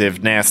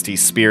disruptive, nasty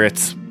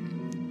spirit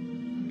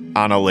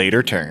on a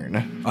later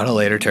turn. On a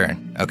later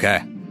turn.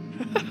 Okay.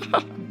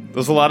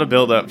 There's a lot of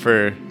build-up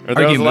for... Or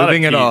there Are was you a lot of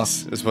moving at all?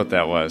 keys, is what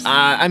that was.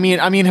 I mean,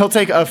 he'll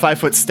take a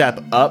 5-foot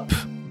step up,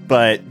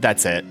 but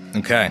that's it.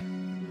 Okay.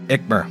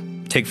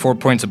 Ikmer, take 4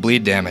 points of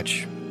bleed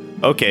damage.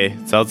 Okay,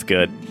 sounds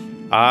good.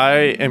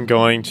 I am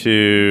going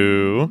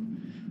to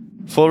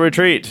full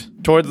retreat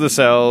towards the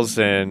cells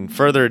and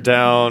further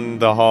down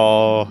the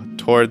hall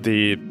toward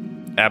the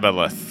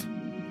Aboleth.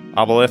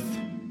 Oubliette.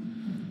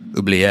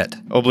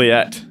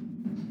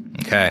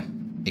 Okay.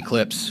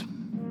 Eclipse,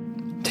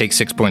 take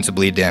 6 points of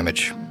bleed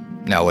damage.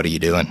 Now what are you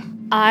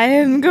doing? I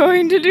am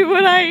going to do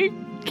what I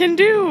can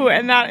do,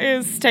 and that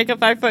is take a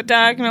 5-foot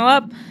diagonal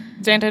up,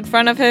 stand in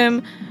front of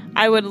him.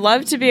 I would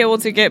love to be able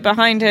to get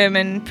behind him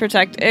and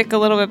protect Ick a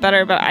little bit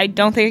better, but I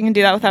don't think I can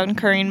do that without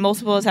incurring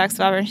multiple attacks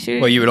of opportunity.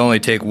 Well, you would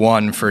only take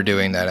 1 for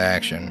doing that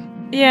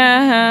action.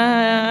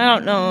 Yeah, I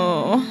don't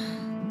know.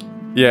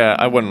 Yeah,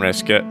 I wouldn't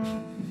risk it.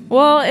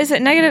 Well, is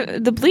it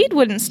negative? The bleed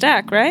wouldn't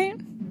stack, right?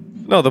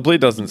 No, the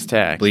bleed doesn't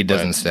stack. Bleed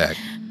doesn't stack.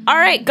 All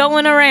right,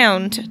 going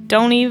around.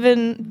 Not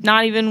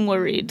even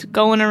worried.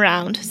 Going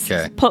around.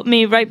 Okay. Put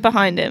me right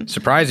behind him.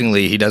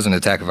 Surprisingly, he does an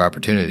attack of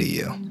opportunity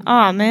you.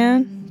 Aw,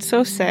 man.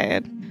 So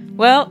sad.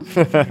 Well,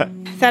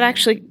 that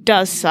actually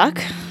does suck.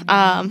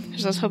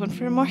 Because I was hoping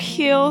for more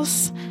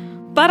heals.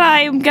 But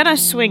I'm gonna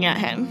swing at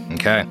him.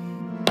 Okay.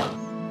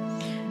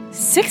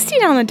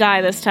 16 on the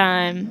die this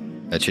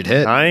time. That should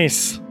hit.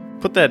 Nice.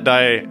 Put that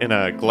die in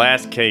a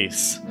glass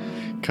case,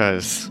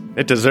 because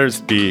it deserves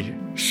to be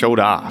showed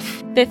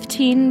off.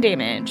 15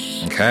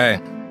 damage. Okay.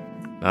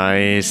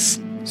 Nice.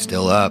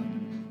 Still up.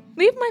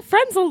 Leave my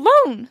friends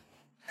alone.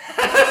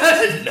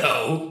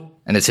 No.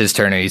 And it's his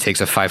turn, and he takes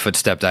a 5-foot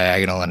step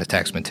diagonal and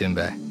attacks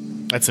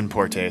Matumbe. That's in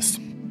poor taste.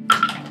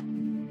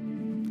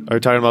 Are we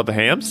talking about the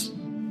hams?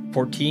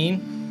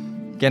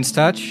 14 against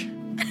touch.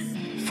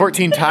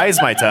 14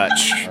 ties my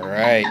touch, All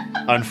right.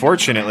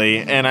 unfortunately,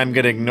 and I'm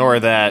going to ignore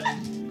that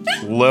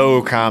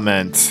low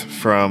comment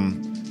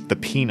from the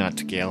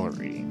Peanut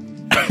Gallery.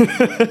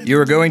 You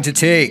are going to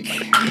take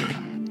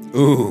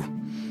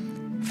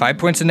 5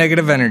 points of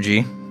negative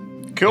energy.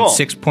 Cool. And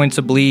 6 points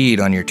of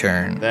bleed on your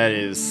turn. That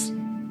is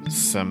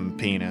some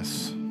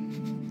penis.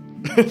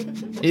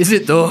 Is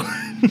it though?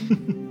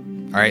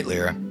 All right,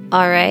 Lyra.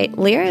 All right,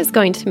 Lyra is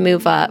going to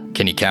move up.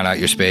 Can you count out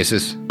your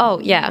spaces? Oh,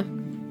 yeah.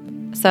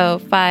 So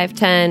 5,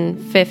 10,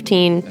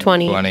 15,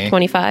 20, 20.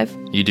 25.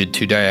 You did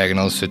 2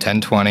 diagonals, so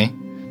 10, 20,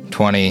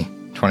 20,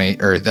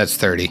 20, or that's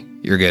 30.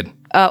 You're good.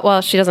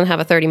 Well, she doesn't have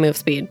a 30 move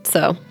speed,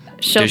 so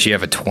Does she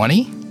have a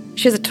 20?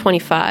 she has a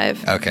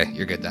 25. Okay,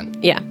 you're good then.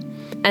 Yeah.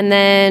 And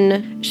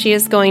then she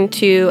is going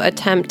to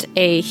attempt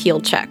a heal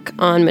check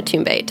on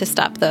Matumbe to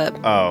stop the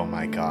Oh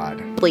my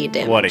god. bleed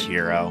damage. What a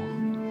hero.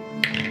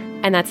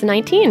 And that's a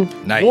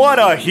 19. Nice. What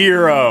a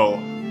hero!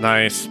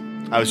 Nice.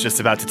 I was just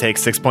about to take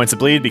 6 points of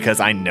bleed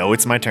because I know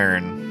it's my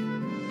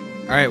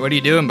turn. All right, what are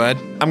you doing, bud?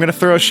 I'm going to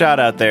throw a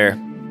shot out there.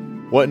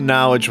 What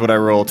knowledge would I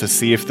roll to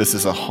see if this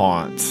is a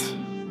haunt?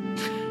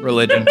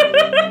 Religion.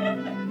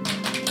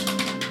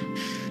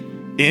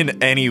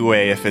 In any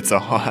way, if it's a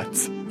haunt.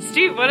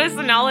 Steve, what is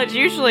the knowledge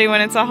usually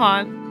when it's a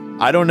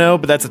haunt? I don't know,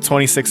 but that's a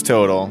 26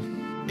 total.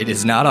 It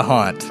is not a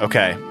haunt.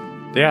 Okay.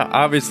 Yeah,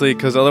 obviously,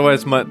 because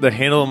otherwise the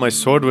handle of my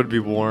sword would be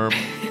warm.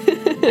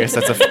 I guess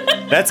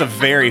that's a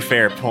very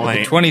fair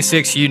point.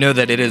 26, you know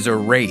that it is a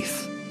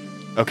wraith.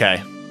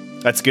 Okay.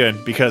 That's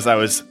good, because I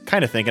was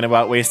kind of thinking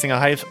about wasting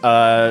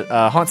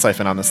a haunt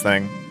siphon on this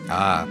thing.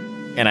 Ah.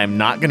 And I'm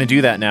not going to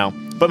do that now.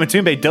 But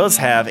Matumbe does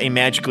have a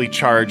magically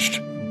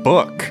charged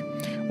book.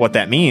 What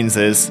that means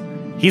is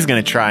he's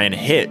going to try and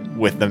hit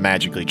with the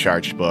magically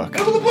charged book.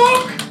 Go to the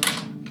book.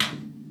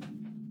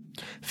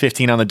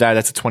 15 on the die,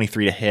 that's a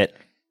 23 to hit.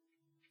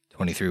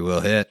 23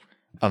 will hit.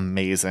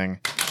 Amazing.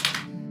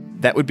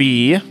 That would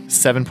be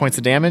 7 points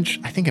of damage.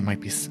 I think it might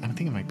be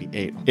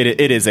 8.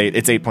 It is 8.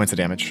 It's 8 points of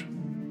damage.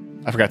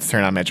 I forgot to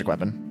turn on magic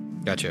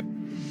weapon. Gotcha.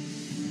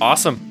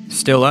 Awesome.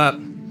 Still up.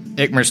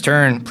 Ikmer's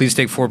turn. Please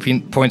take 4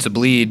 points of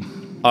bleed.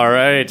 All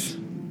right.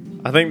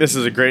 I think this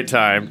is a great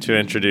time to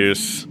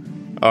introduce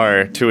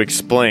or to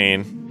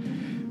explain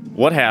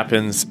what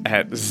happens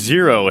at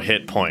 0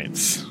 hit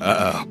points.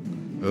 Uh-oh.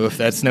 Oof,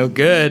 that's no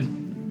good.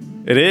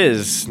 It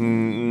is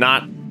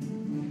not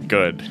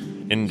good,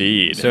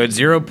 indeed. So at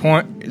 0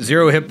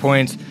 hit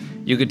points,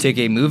 you could take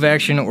a move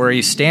action or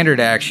a standard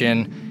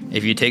action.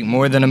 If you take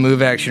more than a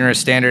move action or a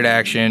standard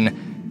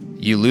action,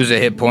 you lose a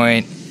hit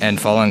point and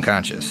fall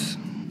unconscious.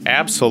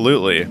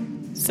 Absolutely.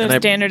 So And I-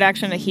 standard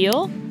action to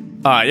heal?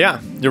 Yeah.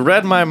 You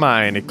read my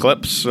mind,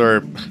 Eclipse,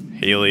 or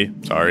Haley,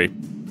 sorry.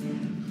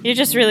 You're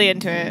just really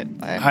into it.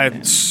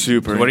 I'm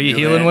super What are you into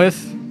healing it.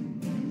 with?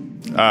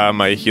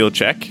 My heal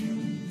check.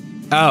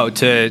 Oh,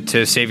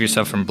 to save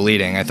yourself from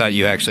bleeding. I thought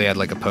you actually had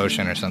like a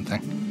potion or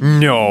something.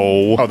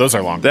 No. Oh, those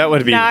are long. That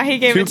would be Nah, he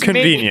gave too it to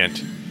me.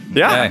 convenient.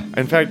 Yeah.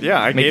 Okay. In fact,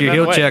 yeah, I Make gave your that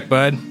heal away. check,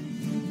 bud.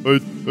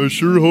 I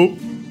sure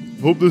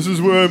hope this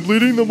is where I'm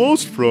bleeding the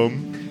most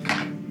from.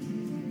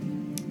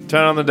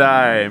 10 on the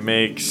die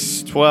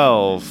makes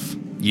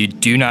 12. You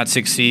do not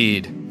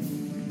succeed.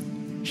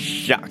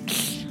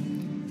 Shucks.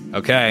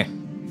 Okay.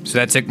 So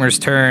that's Ikmer's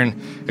turn.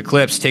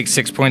 Eclipse takes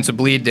 6 points of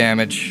bleed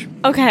damage.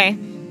 Okay.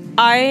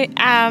 I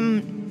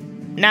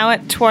am now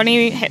at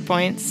 20 hit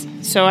points,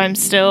 so I'm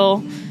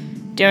still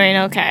doing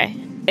okay.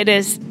 It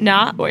is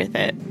not worth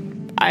it,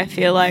 I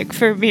feel like,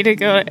 for me to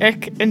go to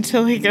Ick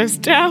until he goes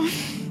down,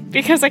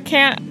 because I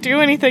can't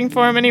do anything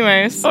for him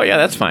anyways. Oh, yeah,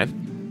 that's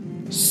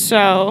fine.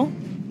 So,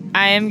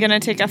 I am going to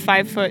take a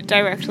 5 foot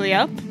directly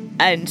up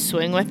and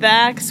swing with the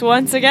axe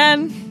once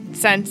again,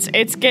 since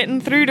it's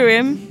getting through to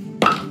him.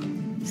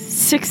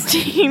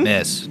 16.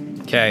 Miss.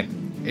 Okay.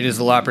 It is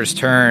the Lopper's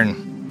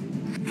turn.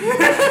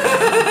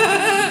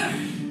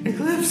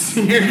 Eclipse,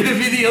 you're gonna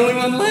be the only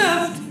one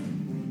left.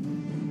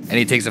 And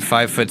he takes a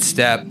 5 foot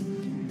step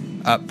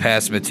up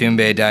past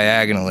Matumbe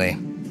diagonally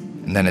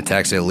and then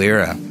attacks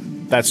Illyra.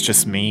 That's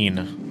just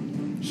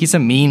mean. He's a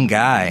mean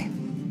guy.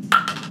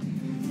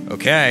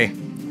 Okay.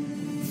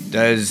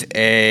 Does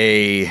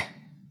a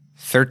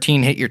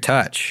 13 hit your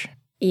touch?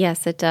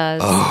 Yes, it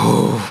does.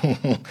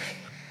 Oh.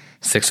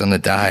 6 on the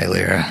die,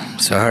 Lyra.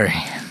 Sorry.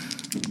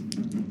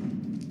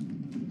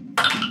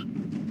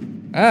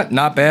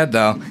 Not bad,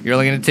 though. You're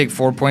only going to take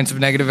 4 points of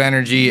negative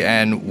energy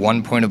and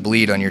 1 point of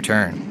bleed on your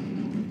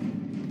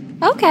turn.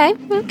 Okay.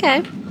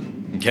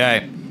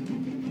 Okay.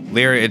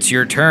 Lyra, it's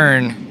your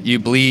turn. You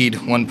bleed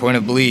 1 point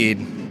of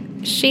bleed.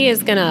 She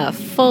is gonna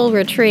full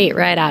retreat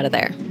right out of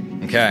there.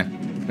 Okay.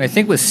 And I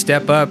think with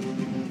step up,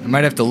 I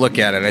might have to look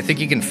at it. I think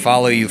he can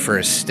follow you for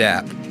a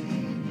step.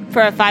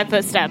 For a 5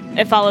 foot step.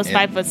 It follows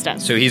 5 foot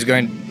steps. So he's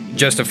going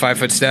just a 5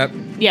 foot step?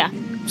 Yeah.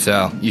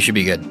 So you should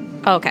be good.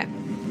 Okay.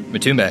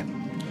 Matumbe.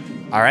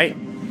 All right.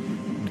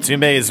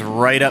 Matumbe is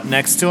right up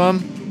next to him.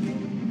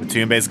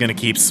 Matumbe is going to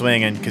keep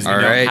swinging because you All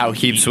know right, how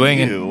keep he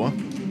swinging. do.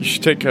 You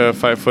should take a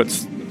 5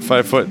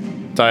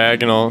 foot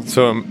diagonal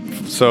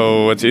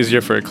so it's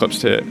easier for Eclipse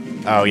to hit.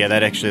 Oh, yeah,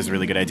 that actually is a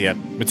really good idea.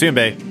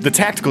 Matumbe, the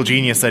tactical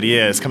genius that he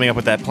is, coming up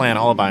with that plan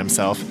all by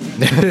himself,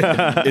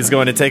 is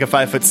going to take a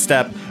 5 foot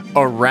step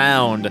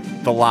around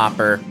the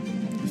Lopper,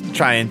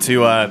 trying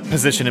to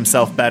position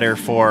himself better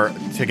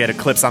to get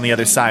Eclipse on the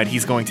other side.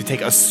 He's going to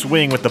take a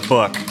swing with the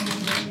book.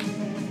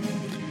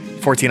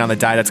 14 on the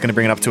die, that's going to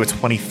bring it up to a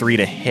 23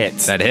 to hit.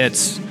 That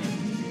hits.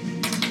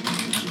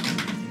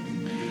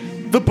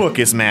 The book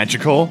is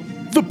magical.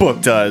 The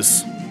book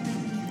does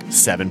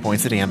 7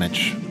 points of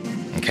damage.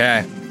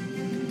 Okay.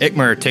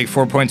 Ikmer, take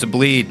 4 points of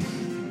bleed.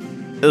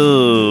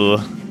 Ooh.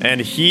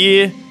 And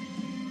he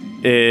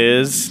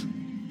is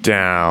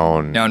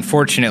down. Now,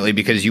 unfortunately,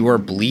 because you are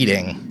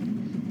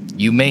bleeding,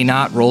 you may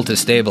not roll to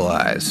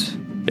stabilize.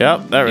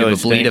 Yep, that You really have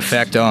a bleed stinks.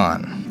 effect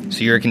on.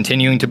 So you're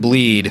continuing to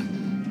bleed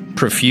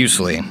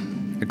profusely.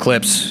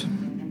 Eclipse,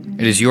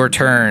 it is your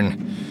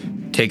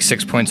turn. Take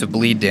 6 points of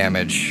bleed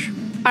damage.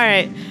 All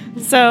right.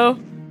 So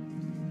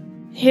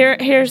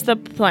here's the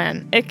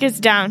plan. Ick is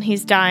down.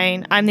 He's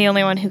dying. I'm the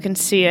only one who can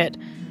see it.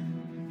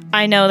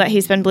 I know that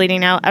he's been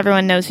bleeding out.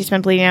 Everyone knows he's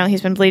been bleeding out.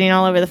 He's been bleeding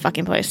all over the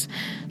fucking place.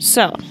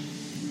 So,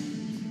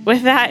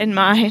 with that in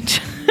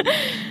mind,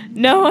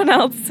 no one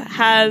else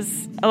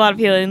has a lot of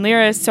healing.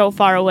 Lyra is so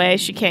far away,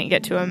 she can't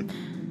get to him.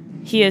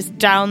 He is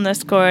down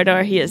this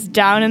corridor. He is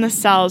down in the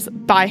cells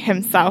by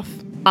himself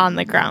on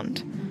the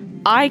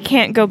ground. I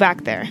can't go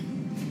back there.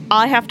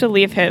 I have to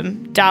leave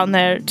him down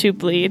there to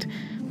bleed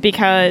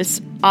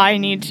because I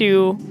need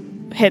to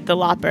hit the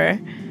Lopper.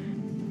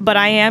 But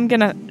I am going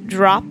to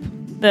drop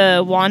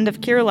the Wand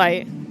of Cure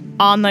Light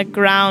on the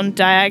ground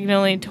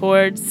diagonally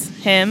towards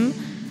him.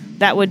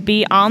 That would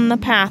be on the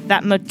path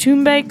that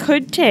Matumbe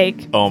could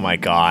take Oh my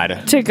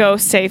god. to go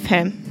save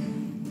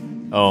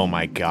him. Oh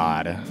my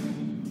god.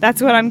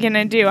 That's what I'm going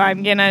to do.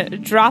 I'm going to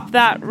drop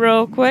that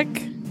real quick.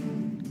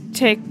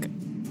 Take,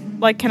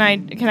 like, can I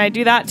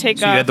do that? Take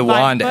So you had the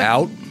 5 wand foot?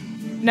 out?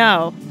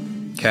 No.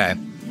 Okay.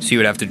 So you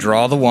would have to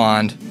draw the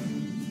wand,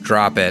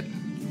 drop it,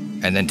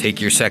 and then take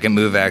your second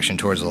move action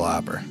towards the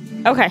Lopper.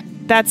 Okay,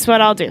 that's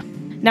what I'll do.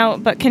 Now,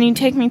 but can you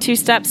take me 2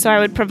 steps so I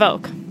would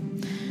provoke?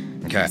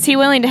 Okay. Is he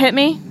willing to hit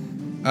me?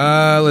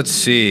 Let's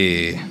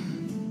see.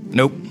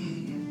 Nope.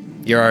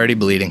 You're already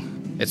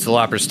bleeding. It's the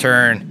Lopper's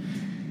turn.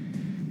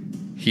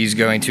 He's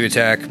going to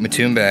attack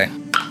Matumbe.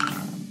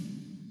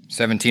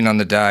 17 on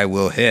the die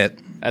will hit.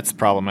 That's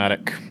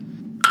problematic.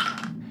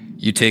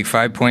 You take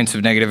 5 points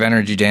of negative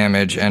energy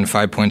damage and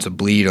 5 points of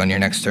bleed on your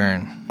next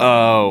turn.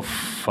 Oh,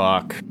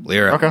 fuck.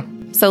 Lyra. Okay.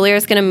 So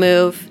Lyra's gonna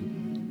move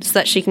so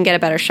that she can get a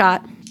better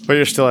shot. But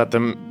you're still at the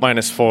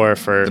 -4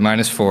 for... The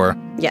 -4.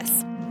 Yes.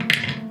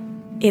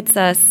 It's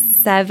a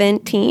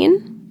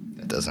 17.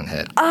 That doesn't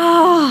hit.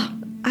 Oh,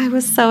 I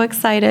was so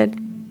excited.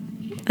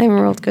 I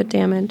rolled good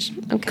damage.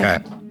 Okay.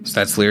 Okay. So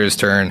that's Lyra's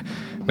turn.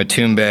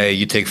 Matumbe,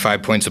 you take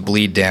 5 points of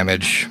bleed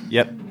damage.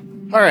 Yep.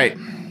 All right.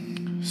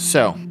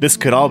 So, this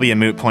could all be a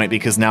moot point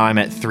because now I'm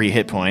at 3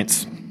 hit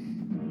points.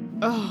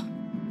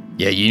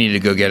 Yeah, you need to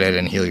go get it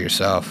and heal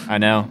yourself. I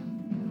know.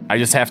 I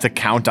just have to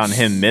count on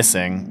him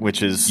missing,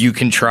 which is... You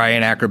can try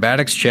an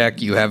acrobatics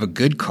check. You have a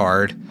good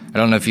card. I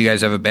don't know if you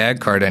guys have a bad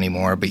card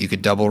anymore, but you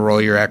could double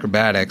roll your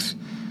acrobatics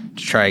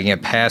to try and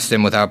get past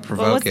him without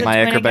provoking. My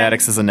twin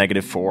acrobatics is a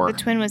 -4. The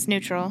twin was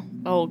neutral.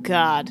 Oh,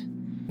 God.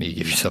 You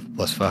give yourself a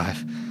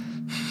 +5.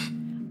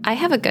 I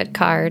have a good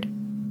card.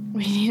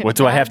 We need a What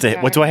do I have to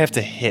card. What do I have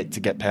to hit to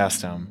get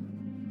past him?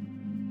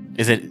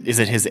 Is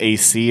it his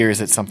AC or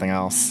is it something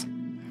else?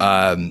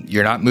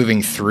 You're not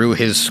moving through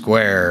his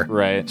square.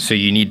 Right. So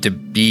you need to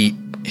beat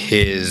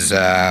his,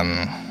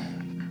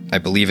 I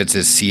believe it's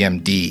his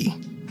CMD.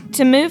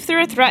 To move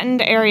through a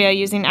threatened area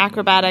using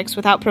acrobatics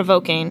without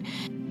provoking,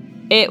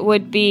 it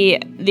would be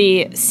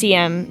the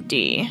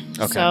CMD.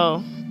 Okay.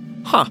 So,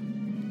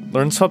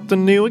 Learn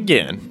something new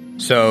again.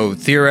 So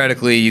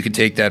theoretically, you could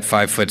take that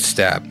 5-foot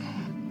step.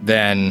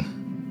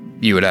 Then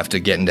you would have to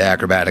get into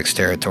acrobatics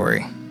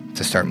territory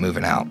to start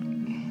moving out.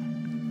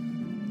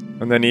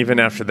 And then even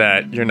after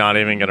that, you're not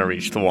even going to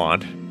reach the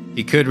wand.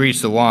 He could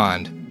reach the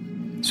wand.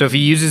 So if he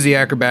uses the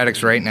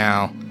acrobatics right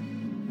now,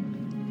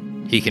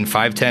 he can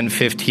 5, 10,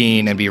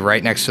 15 and be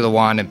right next to the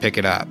wand and pick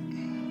it up.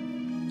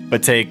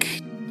 But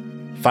take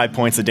 5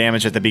 points of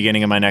damage at the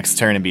beginning of my next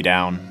turn and be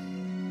down.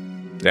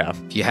 Yeah.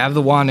 If you have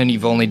the wand and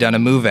you've only done a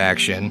move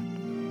action,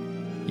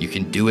 you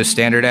can do a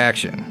standard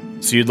action.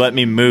 So you'd let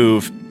me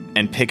move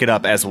and pick it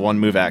up as one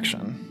move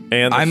action.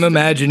 And I'm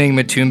imagining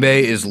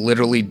Matumbe is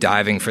literally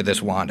diving for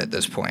this wand at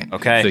this point.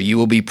 Okay. So you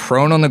will be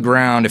prone on the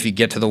ground if you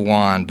get to the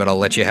wand, but I'll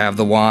let you have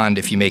the wand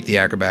if you make the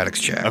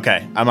acrobatics check.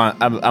 Okay,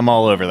 I'm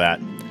all over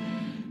that.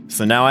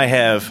 So now I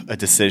have a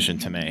decision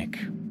to make.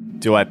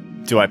 Do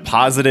I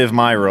positive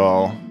my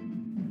roll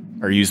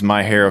or use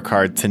my hero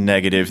card to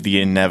negative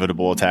the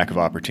inevitable attack of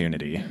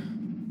opportunity?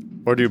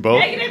 or do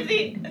both.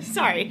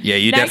 Sorry. Yeah,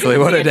 you definitely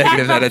want to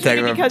negative that attack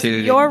of because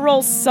opportunity. your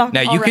rolls suck.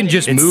 Now, you already. can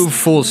just move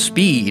full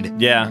speed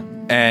Yeah.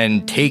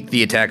 and take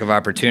the attack of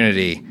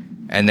opportunity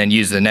and then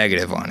use the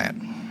negative on it.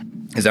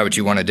 Is that what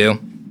you want to do?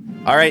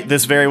 All right,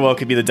 this very well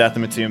could be the death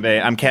of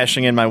Matumbe. I'm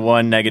cashing in my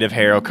one negative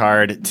hero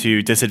card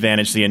to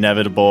disadvantage the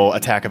inevitable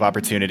attack of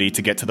opportunity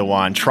to get to the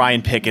wand, try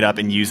and pick it up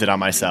and use it on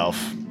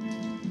myself.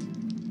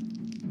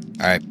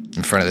 All right,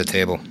 in front of the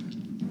table.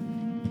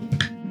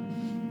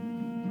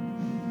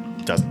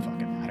 Doesn't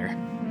fucking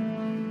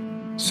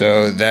matter.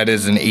 So that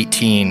is an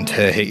 18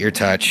 to hit your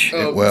touch.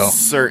 It will.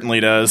 Certainly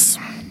does.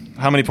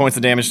 How many points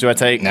of damage do I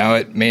take? Now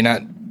it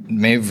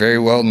may very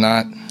well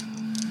not.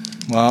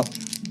 Well,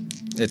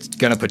 it's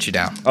gonna put you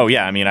down. Oh,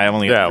 yeah, I mean, I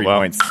only have 3 well.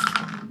 points.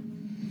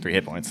 3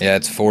 hit points. Yeah,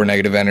 it's 4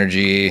 negative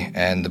energy,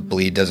 and the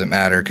bleed doesn't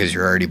matter because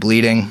you're already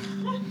bleeding.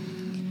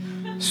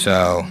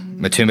 So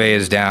Matumbe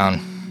is down.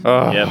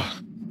 Yep.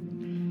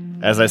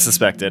 As I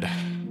suspected.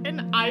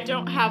 And I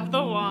don't have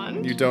the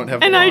wand. You don't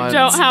have And wands. I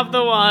don't have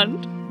the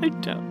wand. I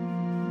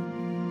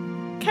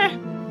don't. Okay.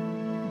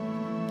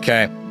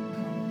 Okay.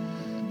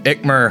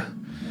 Ikmer,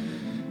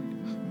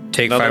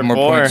 take Another 5 more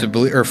 4. points of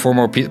bleed, or 4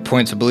 more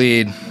points of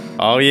bleed.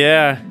 Oh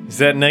yeah, he's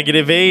at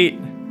 -8.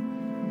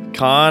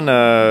 Con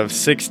of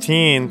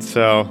 16,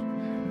 so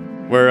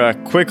we're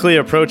quickly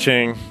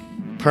approaching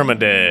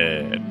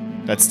permadead.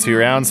 That's 2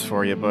 rounds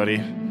for you,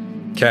 buddy.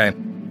 Okay.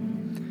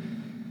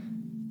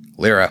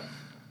 Lyra.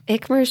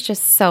 Ikmer's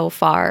just so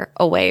far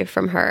away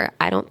from her.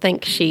 I don't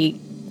think she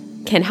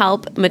can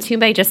help.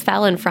 Matumbe just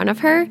fell in front of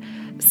her.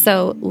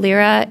 So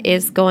Lyra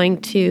is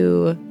going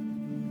to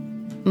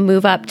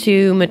move up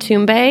to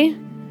Matumbe,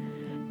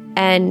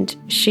 and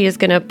she is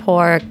going to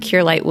pour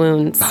Cure Light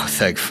Wounds Oh,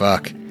 thank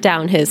fuck.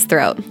 down his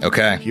throat.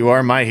 Okay. You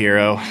are my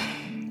hero.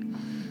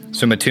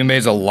 So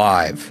Matumbe's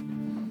alive.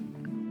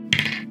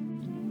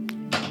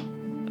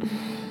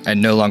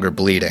 And no longer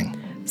bleeding.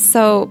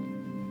 So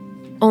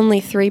only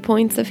 3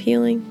 points of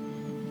healing.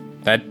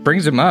 That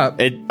brings him up.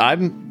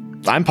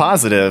 I'm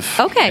positive.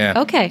 Okay, Yeah.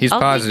 okay. He's I'll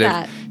take positive.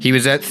 that. He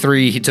was at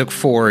 3. He took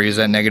 4. He was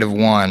at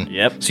 -1.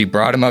 Yep. So you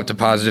brought him up to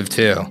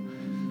 +2.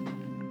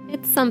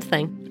 It's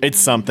something. It's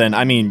something.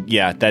 I mean,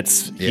 yeah,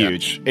 that's Yeah.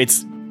 huge.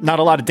 It's not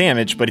a lot of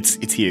damage, but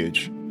it's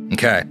huge.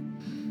 Okay.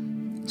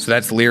 So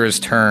that's Lyra's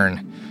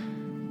turn.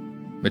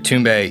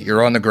 Matumbe,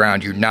 you're on the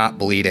ground. You're not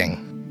bleeding.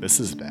 This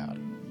is bad.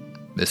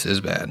 This is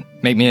bad.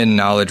 Make me a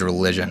knowledge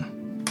religion.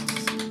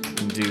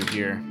 Can do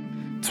here.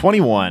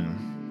 21.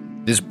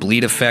 This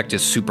bleed effect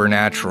is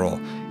supernatural.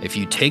 If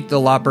you take the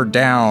Lopper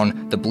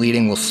down, the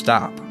bleeding will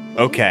stop.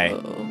 Okay.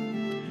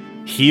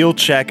 Heal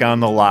check on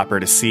the Lopper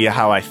to see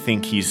how I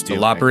think he's The doing.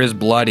 Lopper is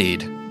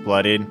bloodied.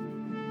 Blooded.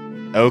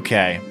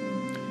 Okay.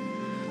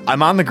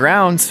 I'm on the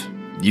ground,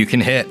 You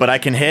can hit. but I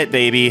can hit,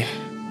 baby.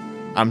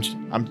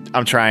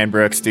 I'm trying,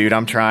 Brooks, dude.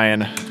 I'm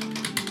trying.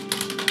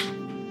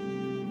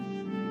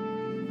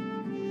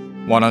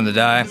 1 on the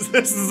die.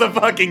 This is a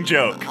fucking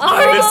joke. This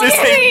Are is you a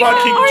kidding?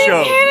 fucking Are you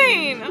joke.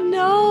 kidding?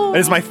 No. It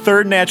is my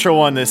 3rd natural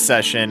one this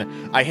session.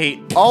 I hate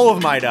all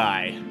of my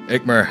die.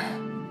 Ikmer.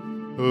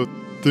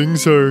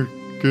 Things are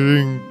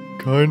getting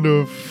kind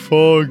of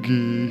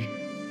foggy.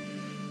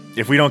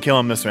 If we don't kill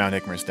him this round,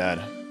 Ikmer's dead.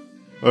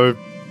 I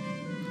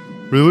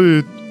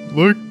really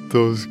like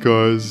those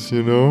guys,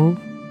 you know?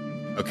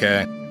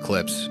 Okay,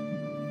 Eclipse.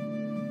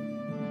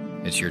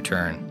 It's your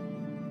turn.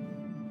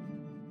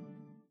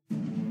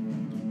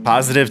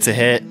 Positive to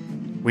hit.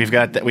 We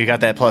got that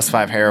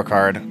 +5 hero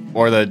card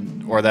or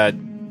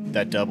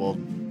that double.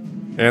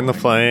 And the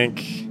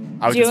flank.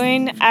 I was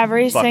Doing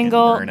every fucking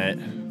single, burn it.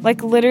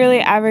 like literally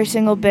every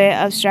single bit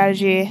of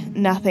strategy,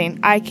 nothing.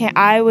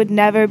 I would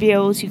never be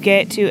able to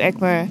get to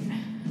Ikmer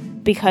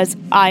because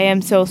I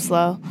am so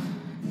slow.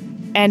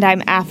 And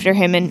I'm after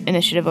him in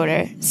initiative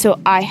order. So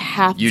I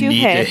have You to need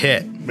hit. to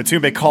hit.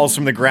 Matumbe calls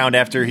from the ground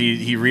after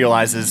he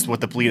realizes what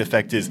the bleed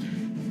effect is.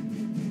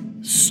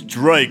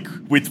 Strike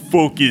with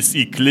focus,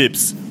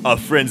 Eclipse. Our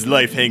friend's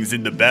life hangs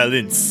in the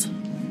balance.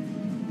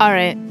 All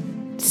right.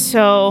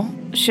 So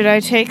should I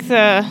take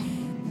the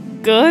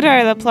good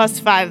or the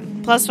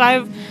 +5?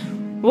 +5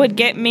 would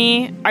get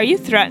me. Are you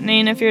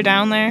threatening if you're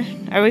down there?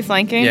 Are we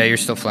flanking? Yeah, you're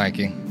still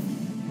flanking.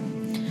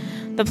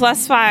 The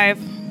 +5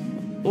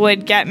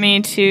 would get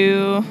me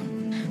to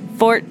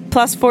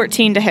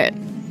 +14 to hit.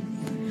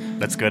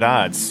 That's good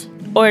odds.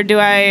 Or do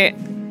I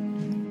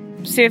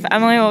see if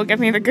Emily will give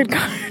me the good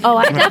card? Oh,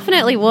 I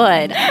definitely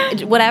would.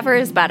 Whatever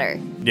is better.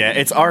 Yeah,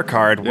 it's our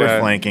card. We're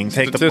flanking.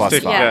 Take the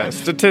 +5. Yeah.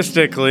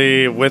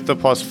 Statistically, with the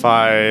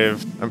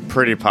 +5, I'm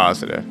pretty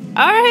positive.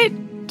 All right,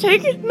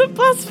 taking the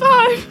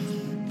 +5.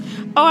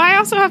 Oh, I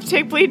also have to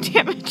take bleed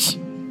damage.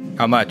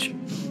 How much?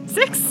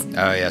 6.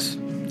 Oh, yes.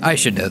 I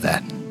should know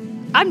that.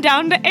 I'm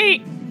down to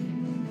 8.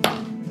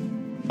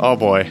 Oh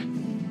boy.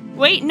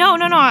 Wait, no,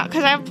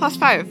 because I have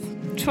 +5.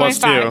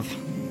 25.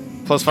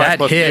 +5 That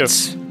 +2.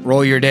 hits.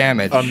 Roll your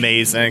damage.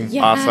 Amazing.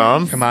 Yeah.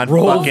 Awesome. Come on,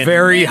 Roll fucking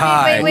very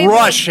high.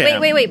 Rush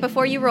him. Wait.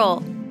 Before you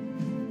roll,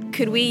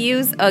 could we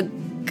use a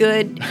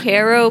good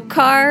hero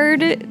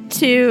card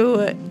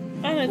to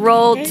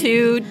roll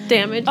 2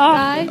 damage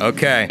die?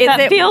 Okay. Is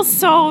That it- feels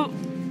so.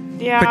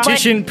 Yeah.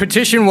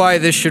 Petition why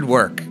this should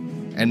work,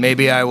 and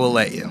maybe I will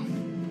let you.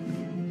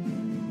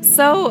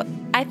 So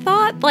I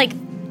thought,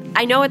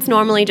 I know it's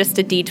normally just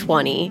a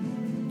d20,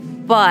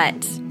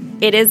 but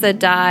it is a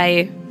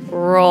die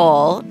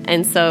roll,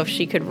 and so if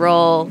she could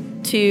roll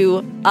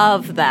 2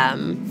 of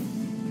them.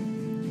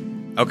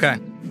 Okay.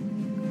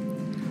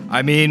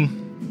 I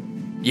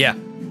mean, yeah,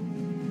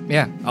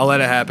 I'll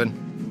let it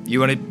happen. You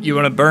want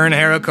to burn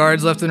hero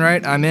cards left and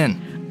right? I'm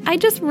in. I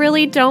just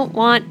really don't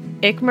want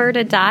Ikmer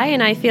to die,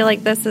 and I feel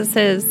like this is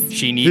his.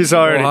 She needs He's to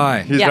roll already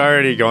high. he's Yeah.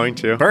 already going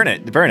to. Burn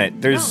it.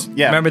 There's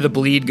Remember, the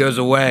bleed goes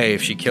away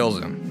if she kills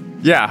him.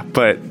 Yeah,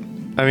 but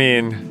I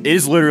mean, It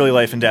is literally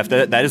life and death.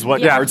 That is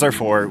what Yeah. cards are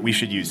for. We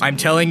should use it. I'm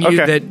telling you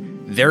Okay. that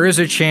there is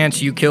a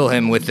chance you kill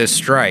him with this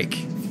strike,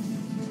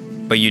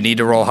 but you need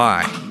to roll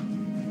high.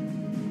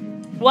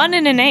 1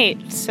 and an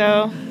 8,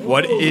 so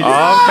What is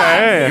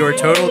okay. your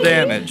total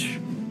damage?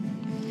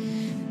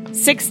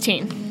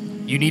 16.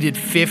 You needed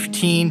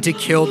 15 to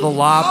kill the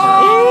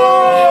Lopper.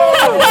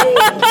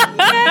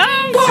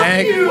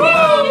 Thank you.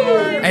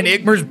 And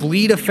Ikmer's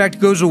bleed effect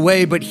goes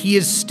away, but he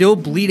is still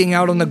bleeding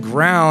out on the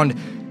ground.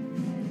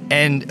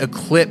 And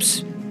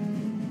Eclipse,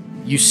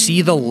 you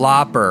see the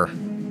Lopper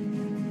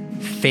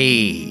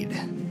fade.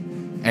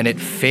 And it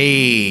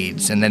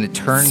fades, and then it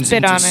turns Spit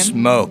into on him.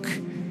 smoke.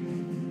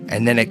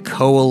 And then it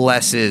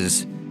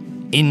coalesces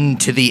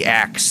into the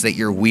axe that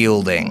you're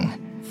wielding.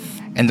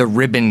 And the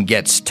ribbon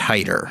gets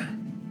tighter.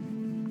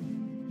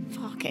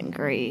 Fucking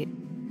great.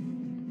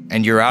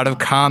 And you're out of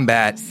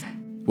combat.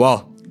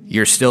 Well,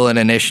 you're still in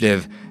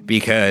initiative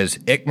because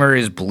Ikmer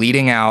is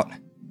bleeding out.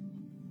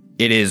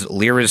 It is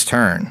Lyra's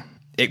turn.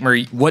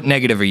 Ikmer, what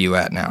negative are you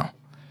at now?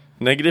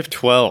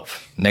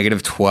 -12.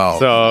 -12.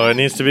 So it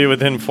needs to be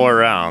within 4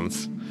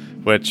 rounds,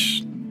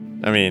 which,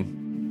 I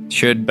mean,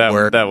 Should that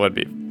work. would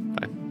be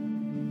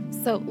fine.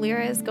 So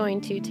Lyra is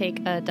going to take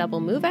a double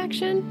move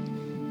action,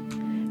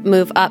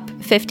 move up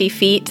 50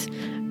 feet.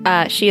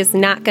 She is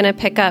not going to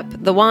pick up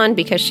the wand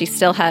because she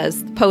still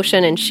has the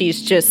potion, and she's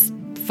just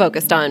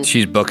focused on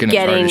She's booking as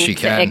hard getting as she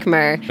to can.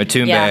 Ikmer.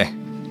 Matumbe, Yeah.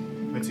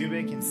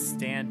 Matumbe can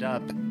stand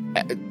up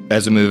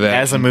as a move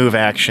action. as a move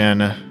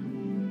action.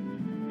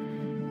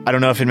 I don't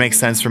know if it makes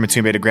sense for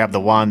Matumbe to grab the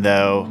wand,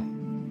 though,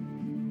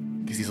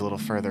 because he's a little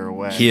further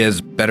away. He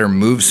has better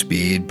move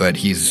speed, but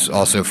he's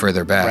also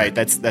further back. Right,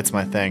 that's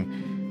my thing.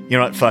 You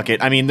know what? Fuck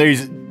it. I mean,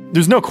 there's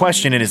no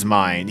question in his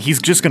mind.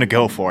 He's just going to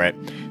go for it.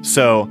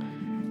 So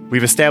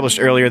we've established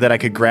earlier that I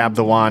could grab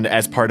the wand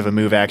as part of a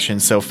move action.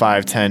 So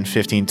 5, 10,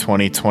 15,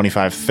 20,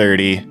 25,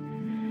 30.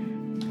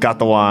 Got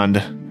the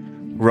wand,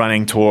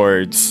 running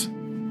towards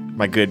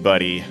my good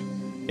buddy,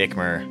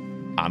 Ikmer,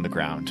 on the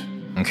ground.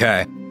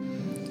 Okay.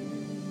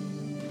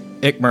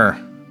 Ikmer,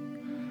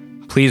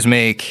 please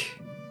make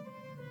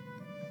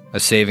a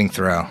saving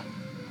throw.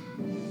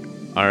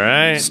 All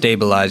right.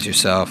 Stabilize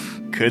yourself.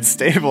 Could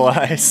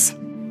stabilize.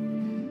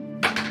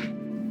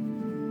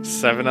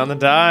 7 on the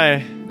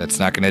die. That's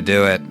not going to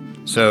do it.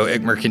 So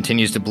Ikmer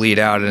continues to bleed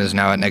out and is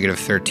now at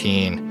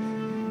 -13.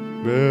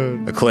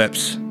 Man,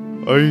 Eclipse.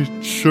 I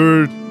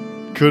sure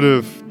could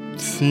have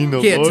seen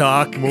a Can't lot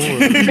talk. more.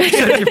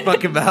 Shut your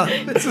fucking mouth.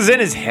 This is in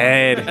his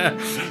head.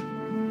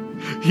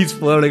 He's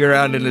floating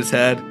around in his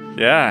head.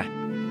 Yeah.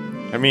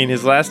 I mean,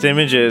 his last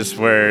images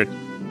were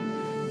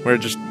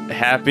just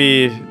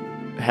happy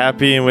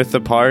and with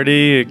the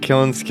party,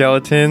 killing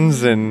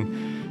skeletons,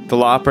 and the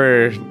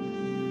Lopper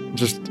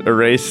just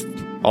erased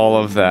all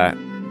of that.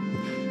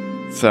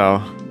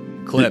 So,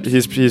 Clips.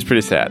 he's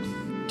pretty sad.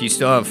 Do you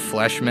still have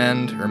flesh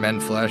mend or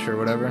mend flesh or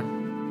whatever?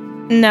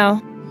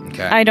 No,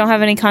 Okay. I don't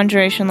have any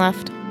conjuration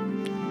left.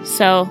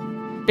 So,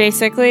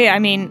 basically, I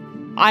mean,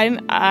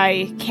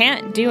 I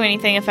can't do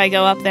anything if I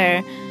go up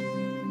there.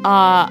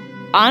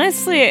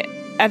 Honestly,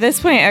 at this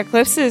point,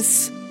 Eclipse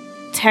is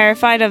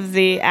terrified of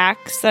the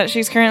axe that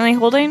she's currently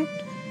holding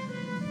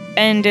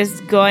and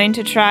is going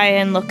to try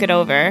and look it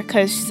over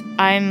because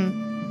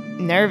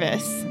I'm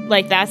nervous.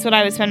 Like, that's what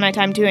I would spend my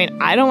time doing.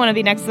 I don't want to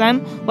be next to them.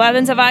 What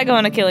happens if I go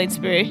on a killing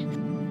spree?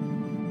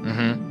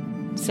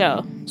 Mm-hmm.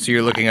 So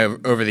you're looking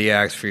over the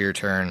axe for your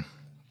turn.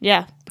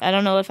 yeah, I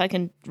don't know if I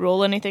can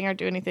roll anything or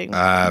do anything.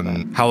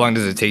 How long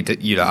does it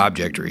take you to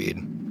object read?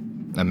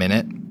 A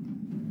minute?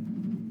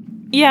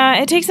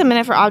 Yeah, it takes a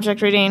minute for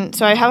object reading,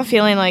 so I have a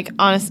feeling like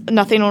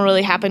nothing will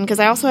really happen because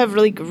I also have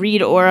really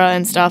read aura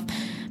and stuff,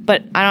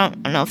 but I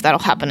don't know if that'll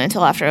happen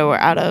until after we're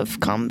out of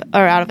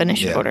out of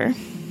initiative order.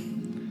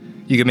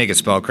 You can make a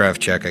spellcraft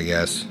check, I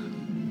guess.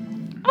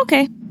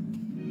 Okay.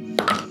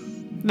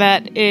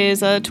 That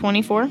is a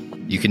 24.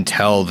 You can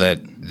tell that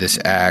this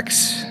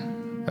axe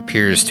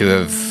appears to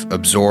have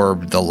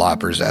absorbed the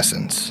Lopper's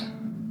essence.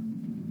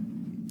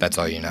 That's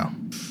all you know.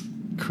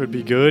 Could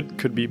be good,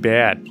 could be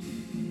bad.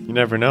 You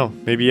never know.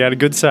 Maybe you had a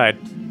good side.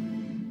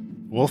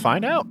 We'll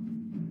find out.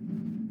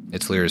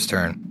 It's Lyra's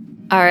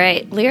turn. All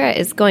right, Lyra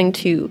is going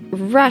to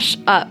rush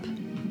up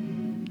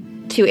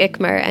to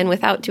Ikmer, and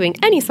without doing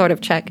any sort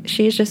of check,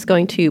 she's just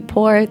going to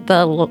pour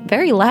the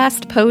very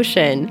last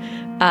potion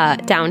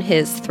down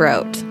his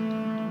throat.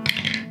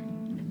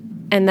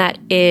 And that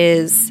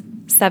is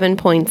 7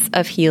 points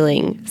of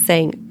healing,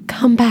 saying,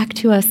 "Come back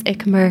to us,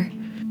 Ikmer."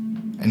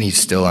 And he's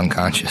still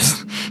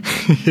unconscious.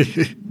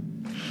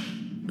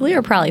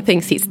 Lyra probably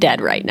thinks he's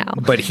dead right now.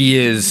 But he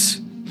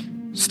is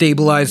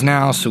stabilized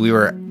now, so we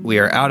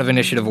are out of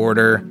initiative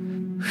order.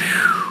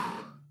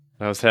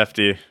 That was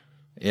hefty.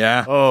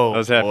 Yeah. Oh, That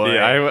was hefty.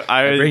 boy.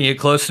 I Bring you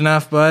close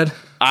enough, bud?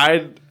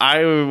 I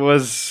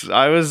was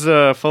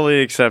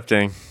fully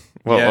accepting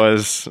what Yeah.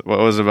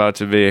 was about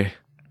to be.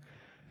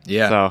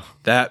 Yeah. So.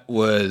 That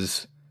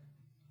was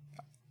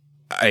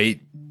I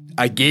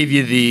gave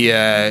you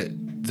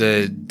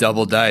the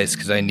double dice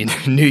because I knew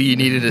you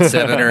needed a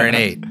 7 or an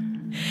 8.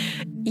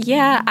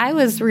 Yeah, I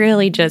was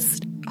really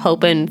just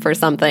hoping for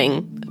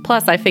something.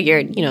 Plus, I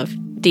figured, if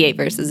D8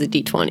 versus a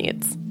D20,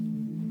 it's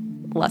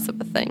less of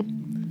a thing.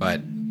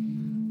 But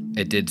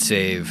it did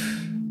save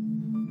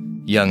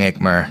young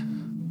Ikmer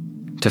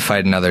to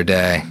fight another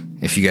day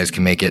if you guys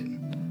can make it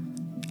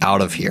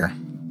out of here.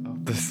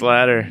 This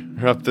ladder,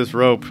 or up this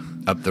rope.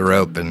 Up the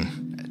rope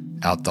and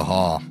out the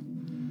hall.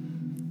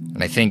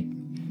 And I think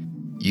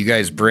you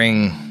guys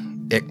bring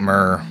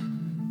Ikmer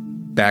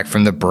back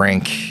from the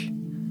brink.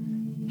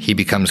 He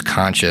becomes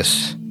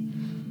conscious.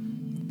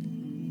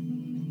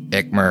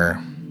 Ikmer,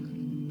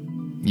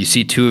 you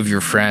see 2 of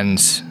your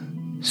friends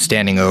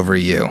standing over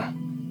you.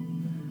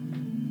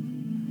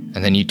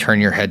 And then you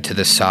turn your head to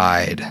the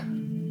side.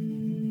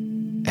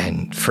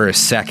 And for a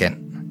second,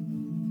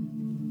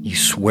 you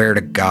swear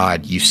to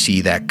God you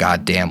see that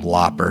goddamn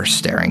Lopper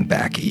staring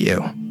back at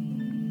you,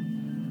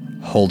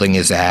 holding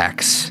his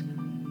axe.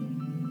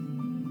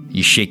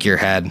 You shake your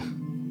head,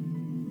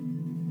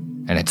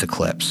 and it's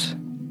Eclipse,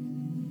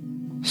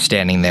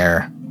 standing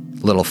there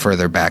a little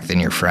further back than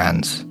your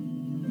friends.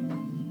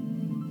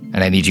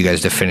 And I need you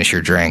guys to finish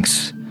your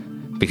drinks,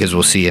 because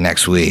we'll see you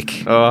next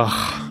week. Oh,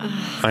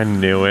 I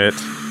knew it.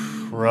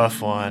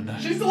 Rough one.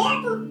 She's the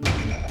Lopper!